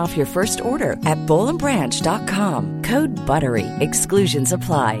 15% off your first order at bollandbranch.com. Code BUTTERY. Exclusions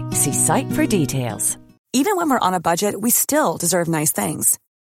apply. See site for details. Even when we're on a budget, we still deserve nice things.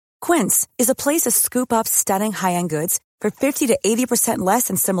 Quince is a place to scoop up stunning high-end goods for 50 to 80% less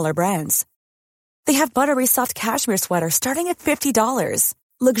than similar brands. They have buttery soft cashmere sweaters starting at $50,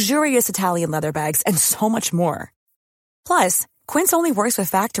 luxurious Italian leather bags, and so much more. Plus, Quince only works with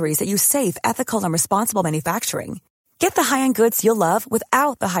factories that use safe, ethical, and responsible manufacturing. Get the high-end goods you'll love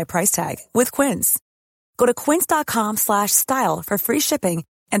without the high price tag with Quince. Go to quince.com/style for free shipping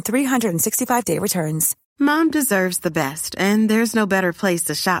and 365-day returns. Mom deserves the best, and there's no better place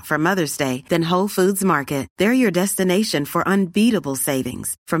to shop for Mother's Day than Whole Foods Market. They're your destination for unbeatable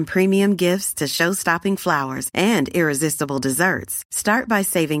savings, from premium gifts to show-stopping flowers and irresistible desserts. Start by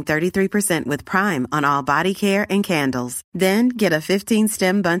saving 33% with Prime on all body care and candles. Then get a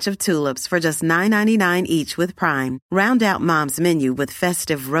 15-stem bunch of tulips for just $9.99 each with Prime. Round out Mom's menu with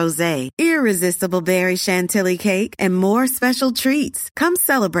festive rosé, irresistible berry chantilly cake, and more special treats. Come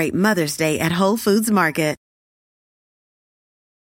celebrate Mother's Day at Whole Foods Market.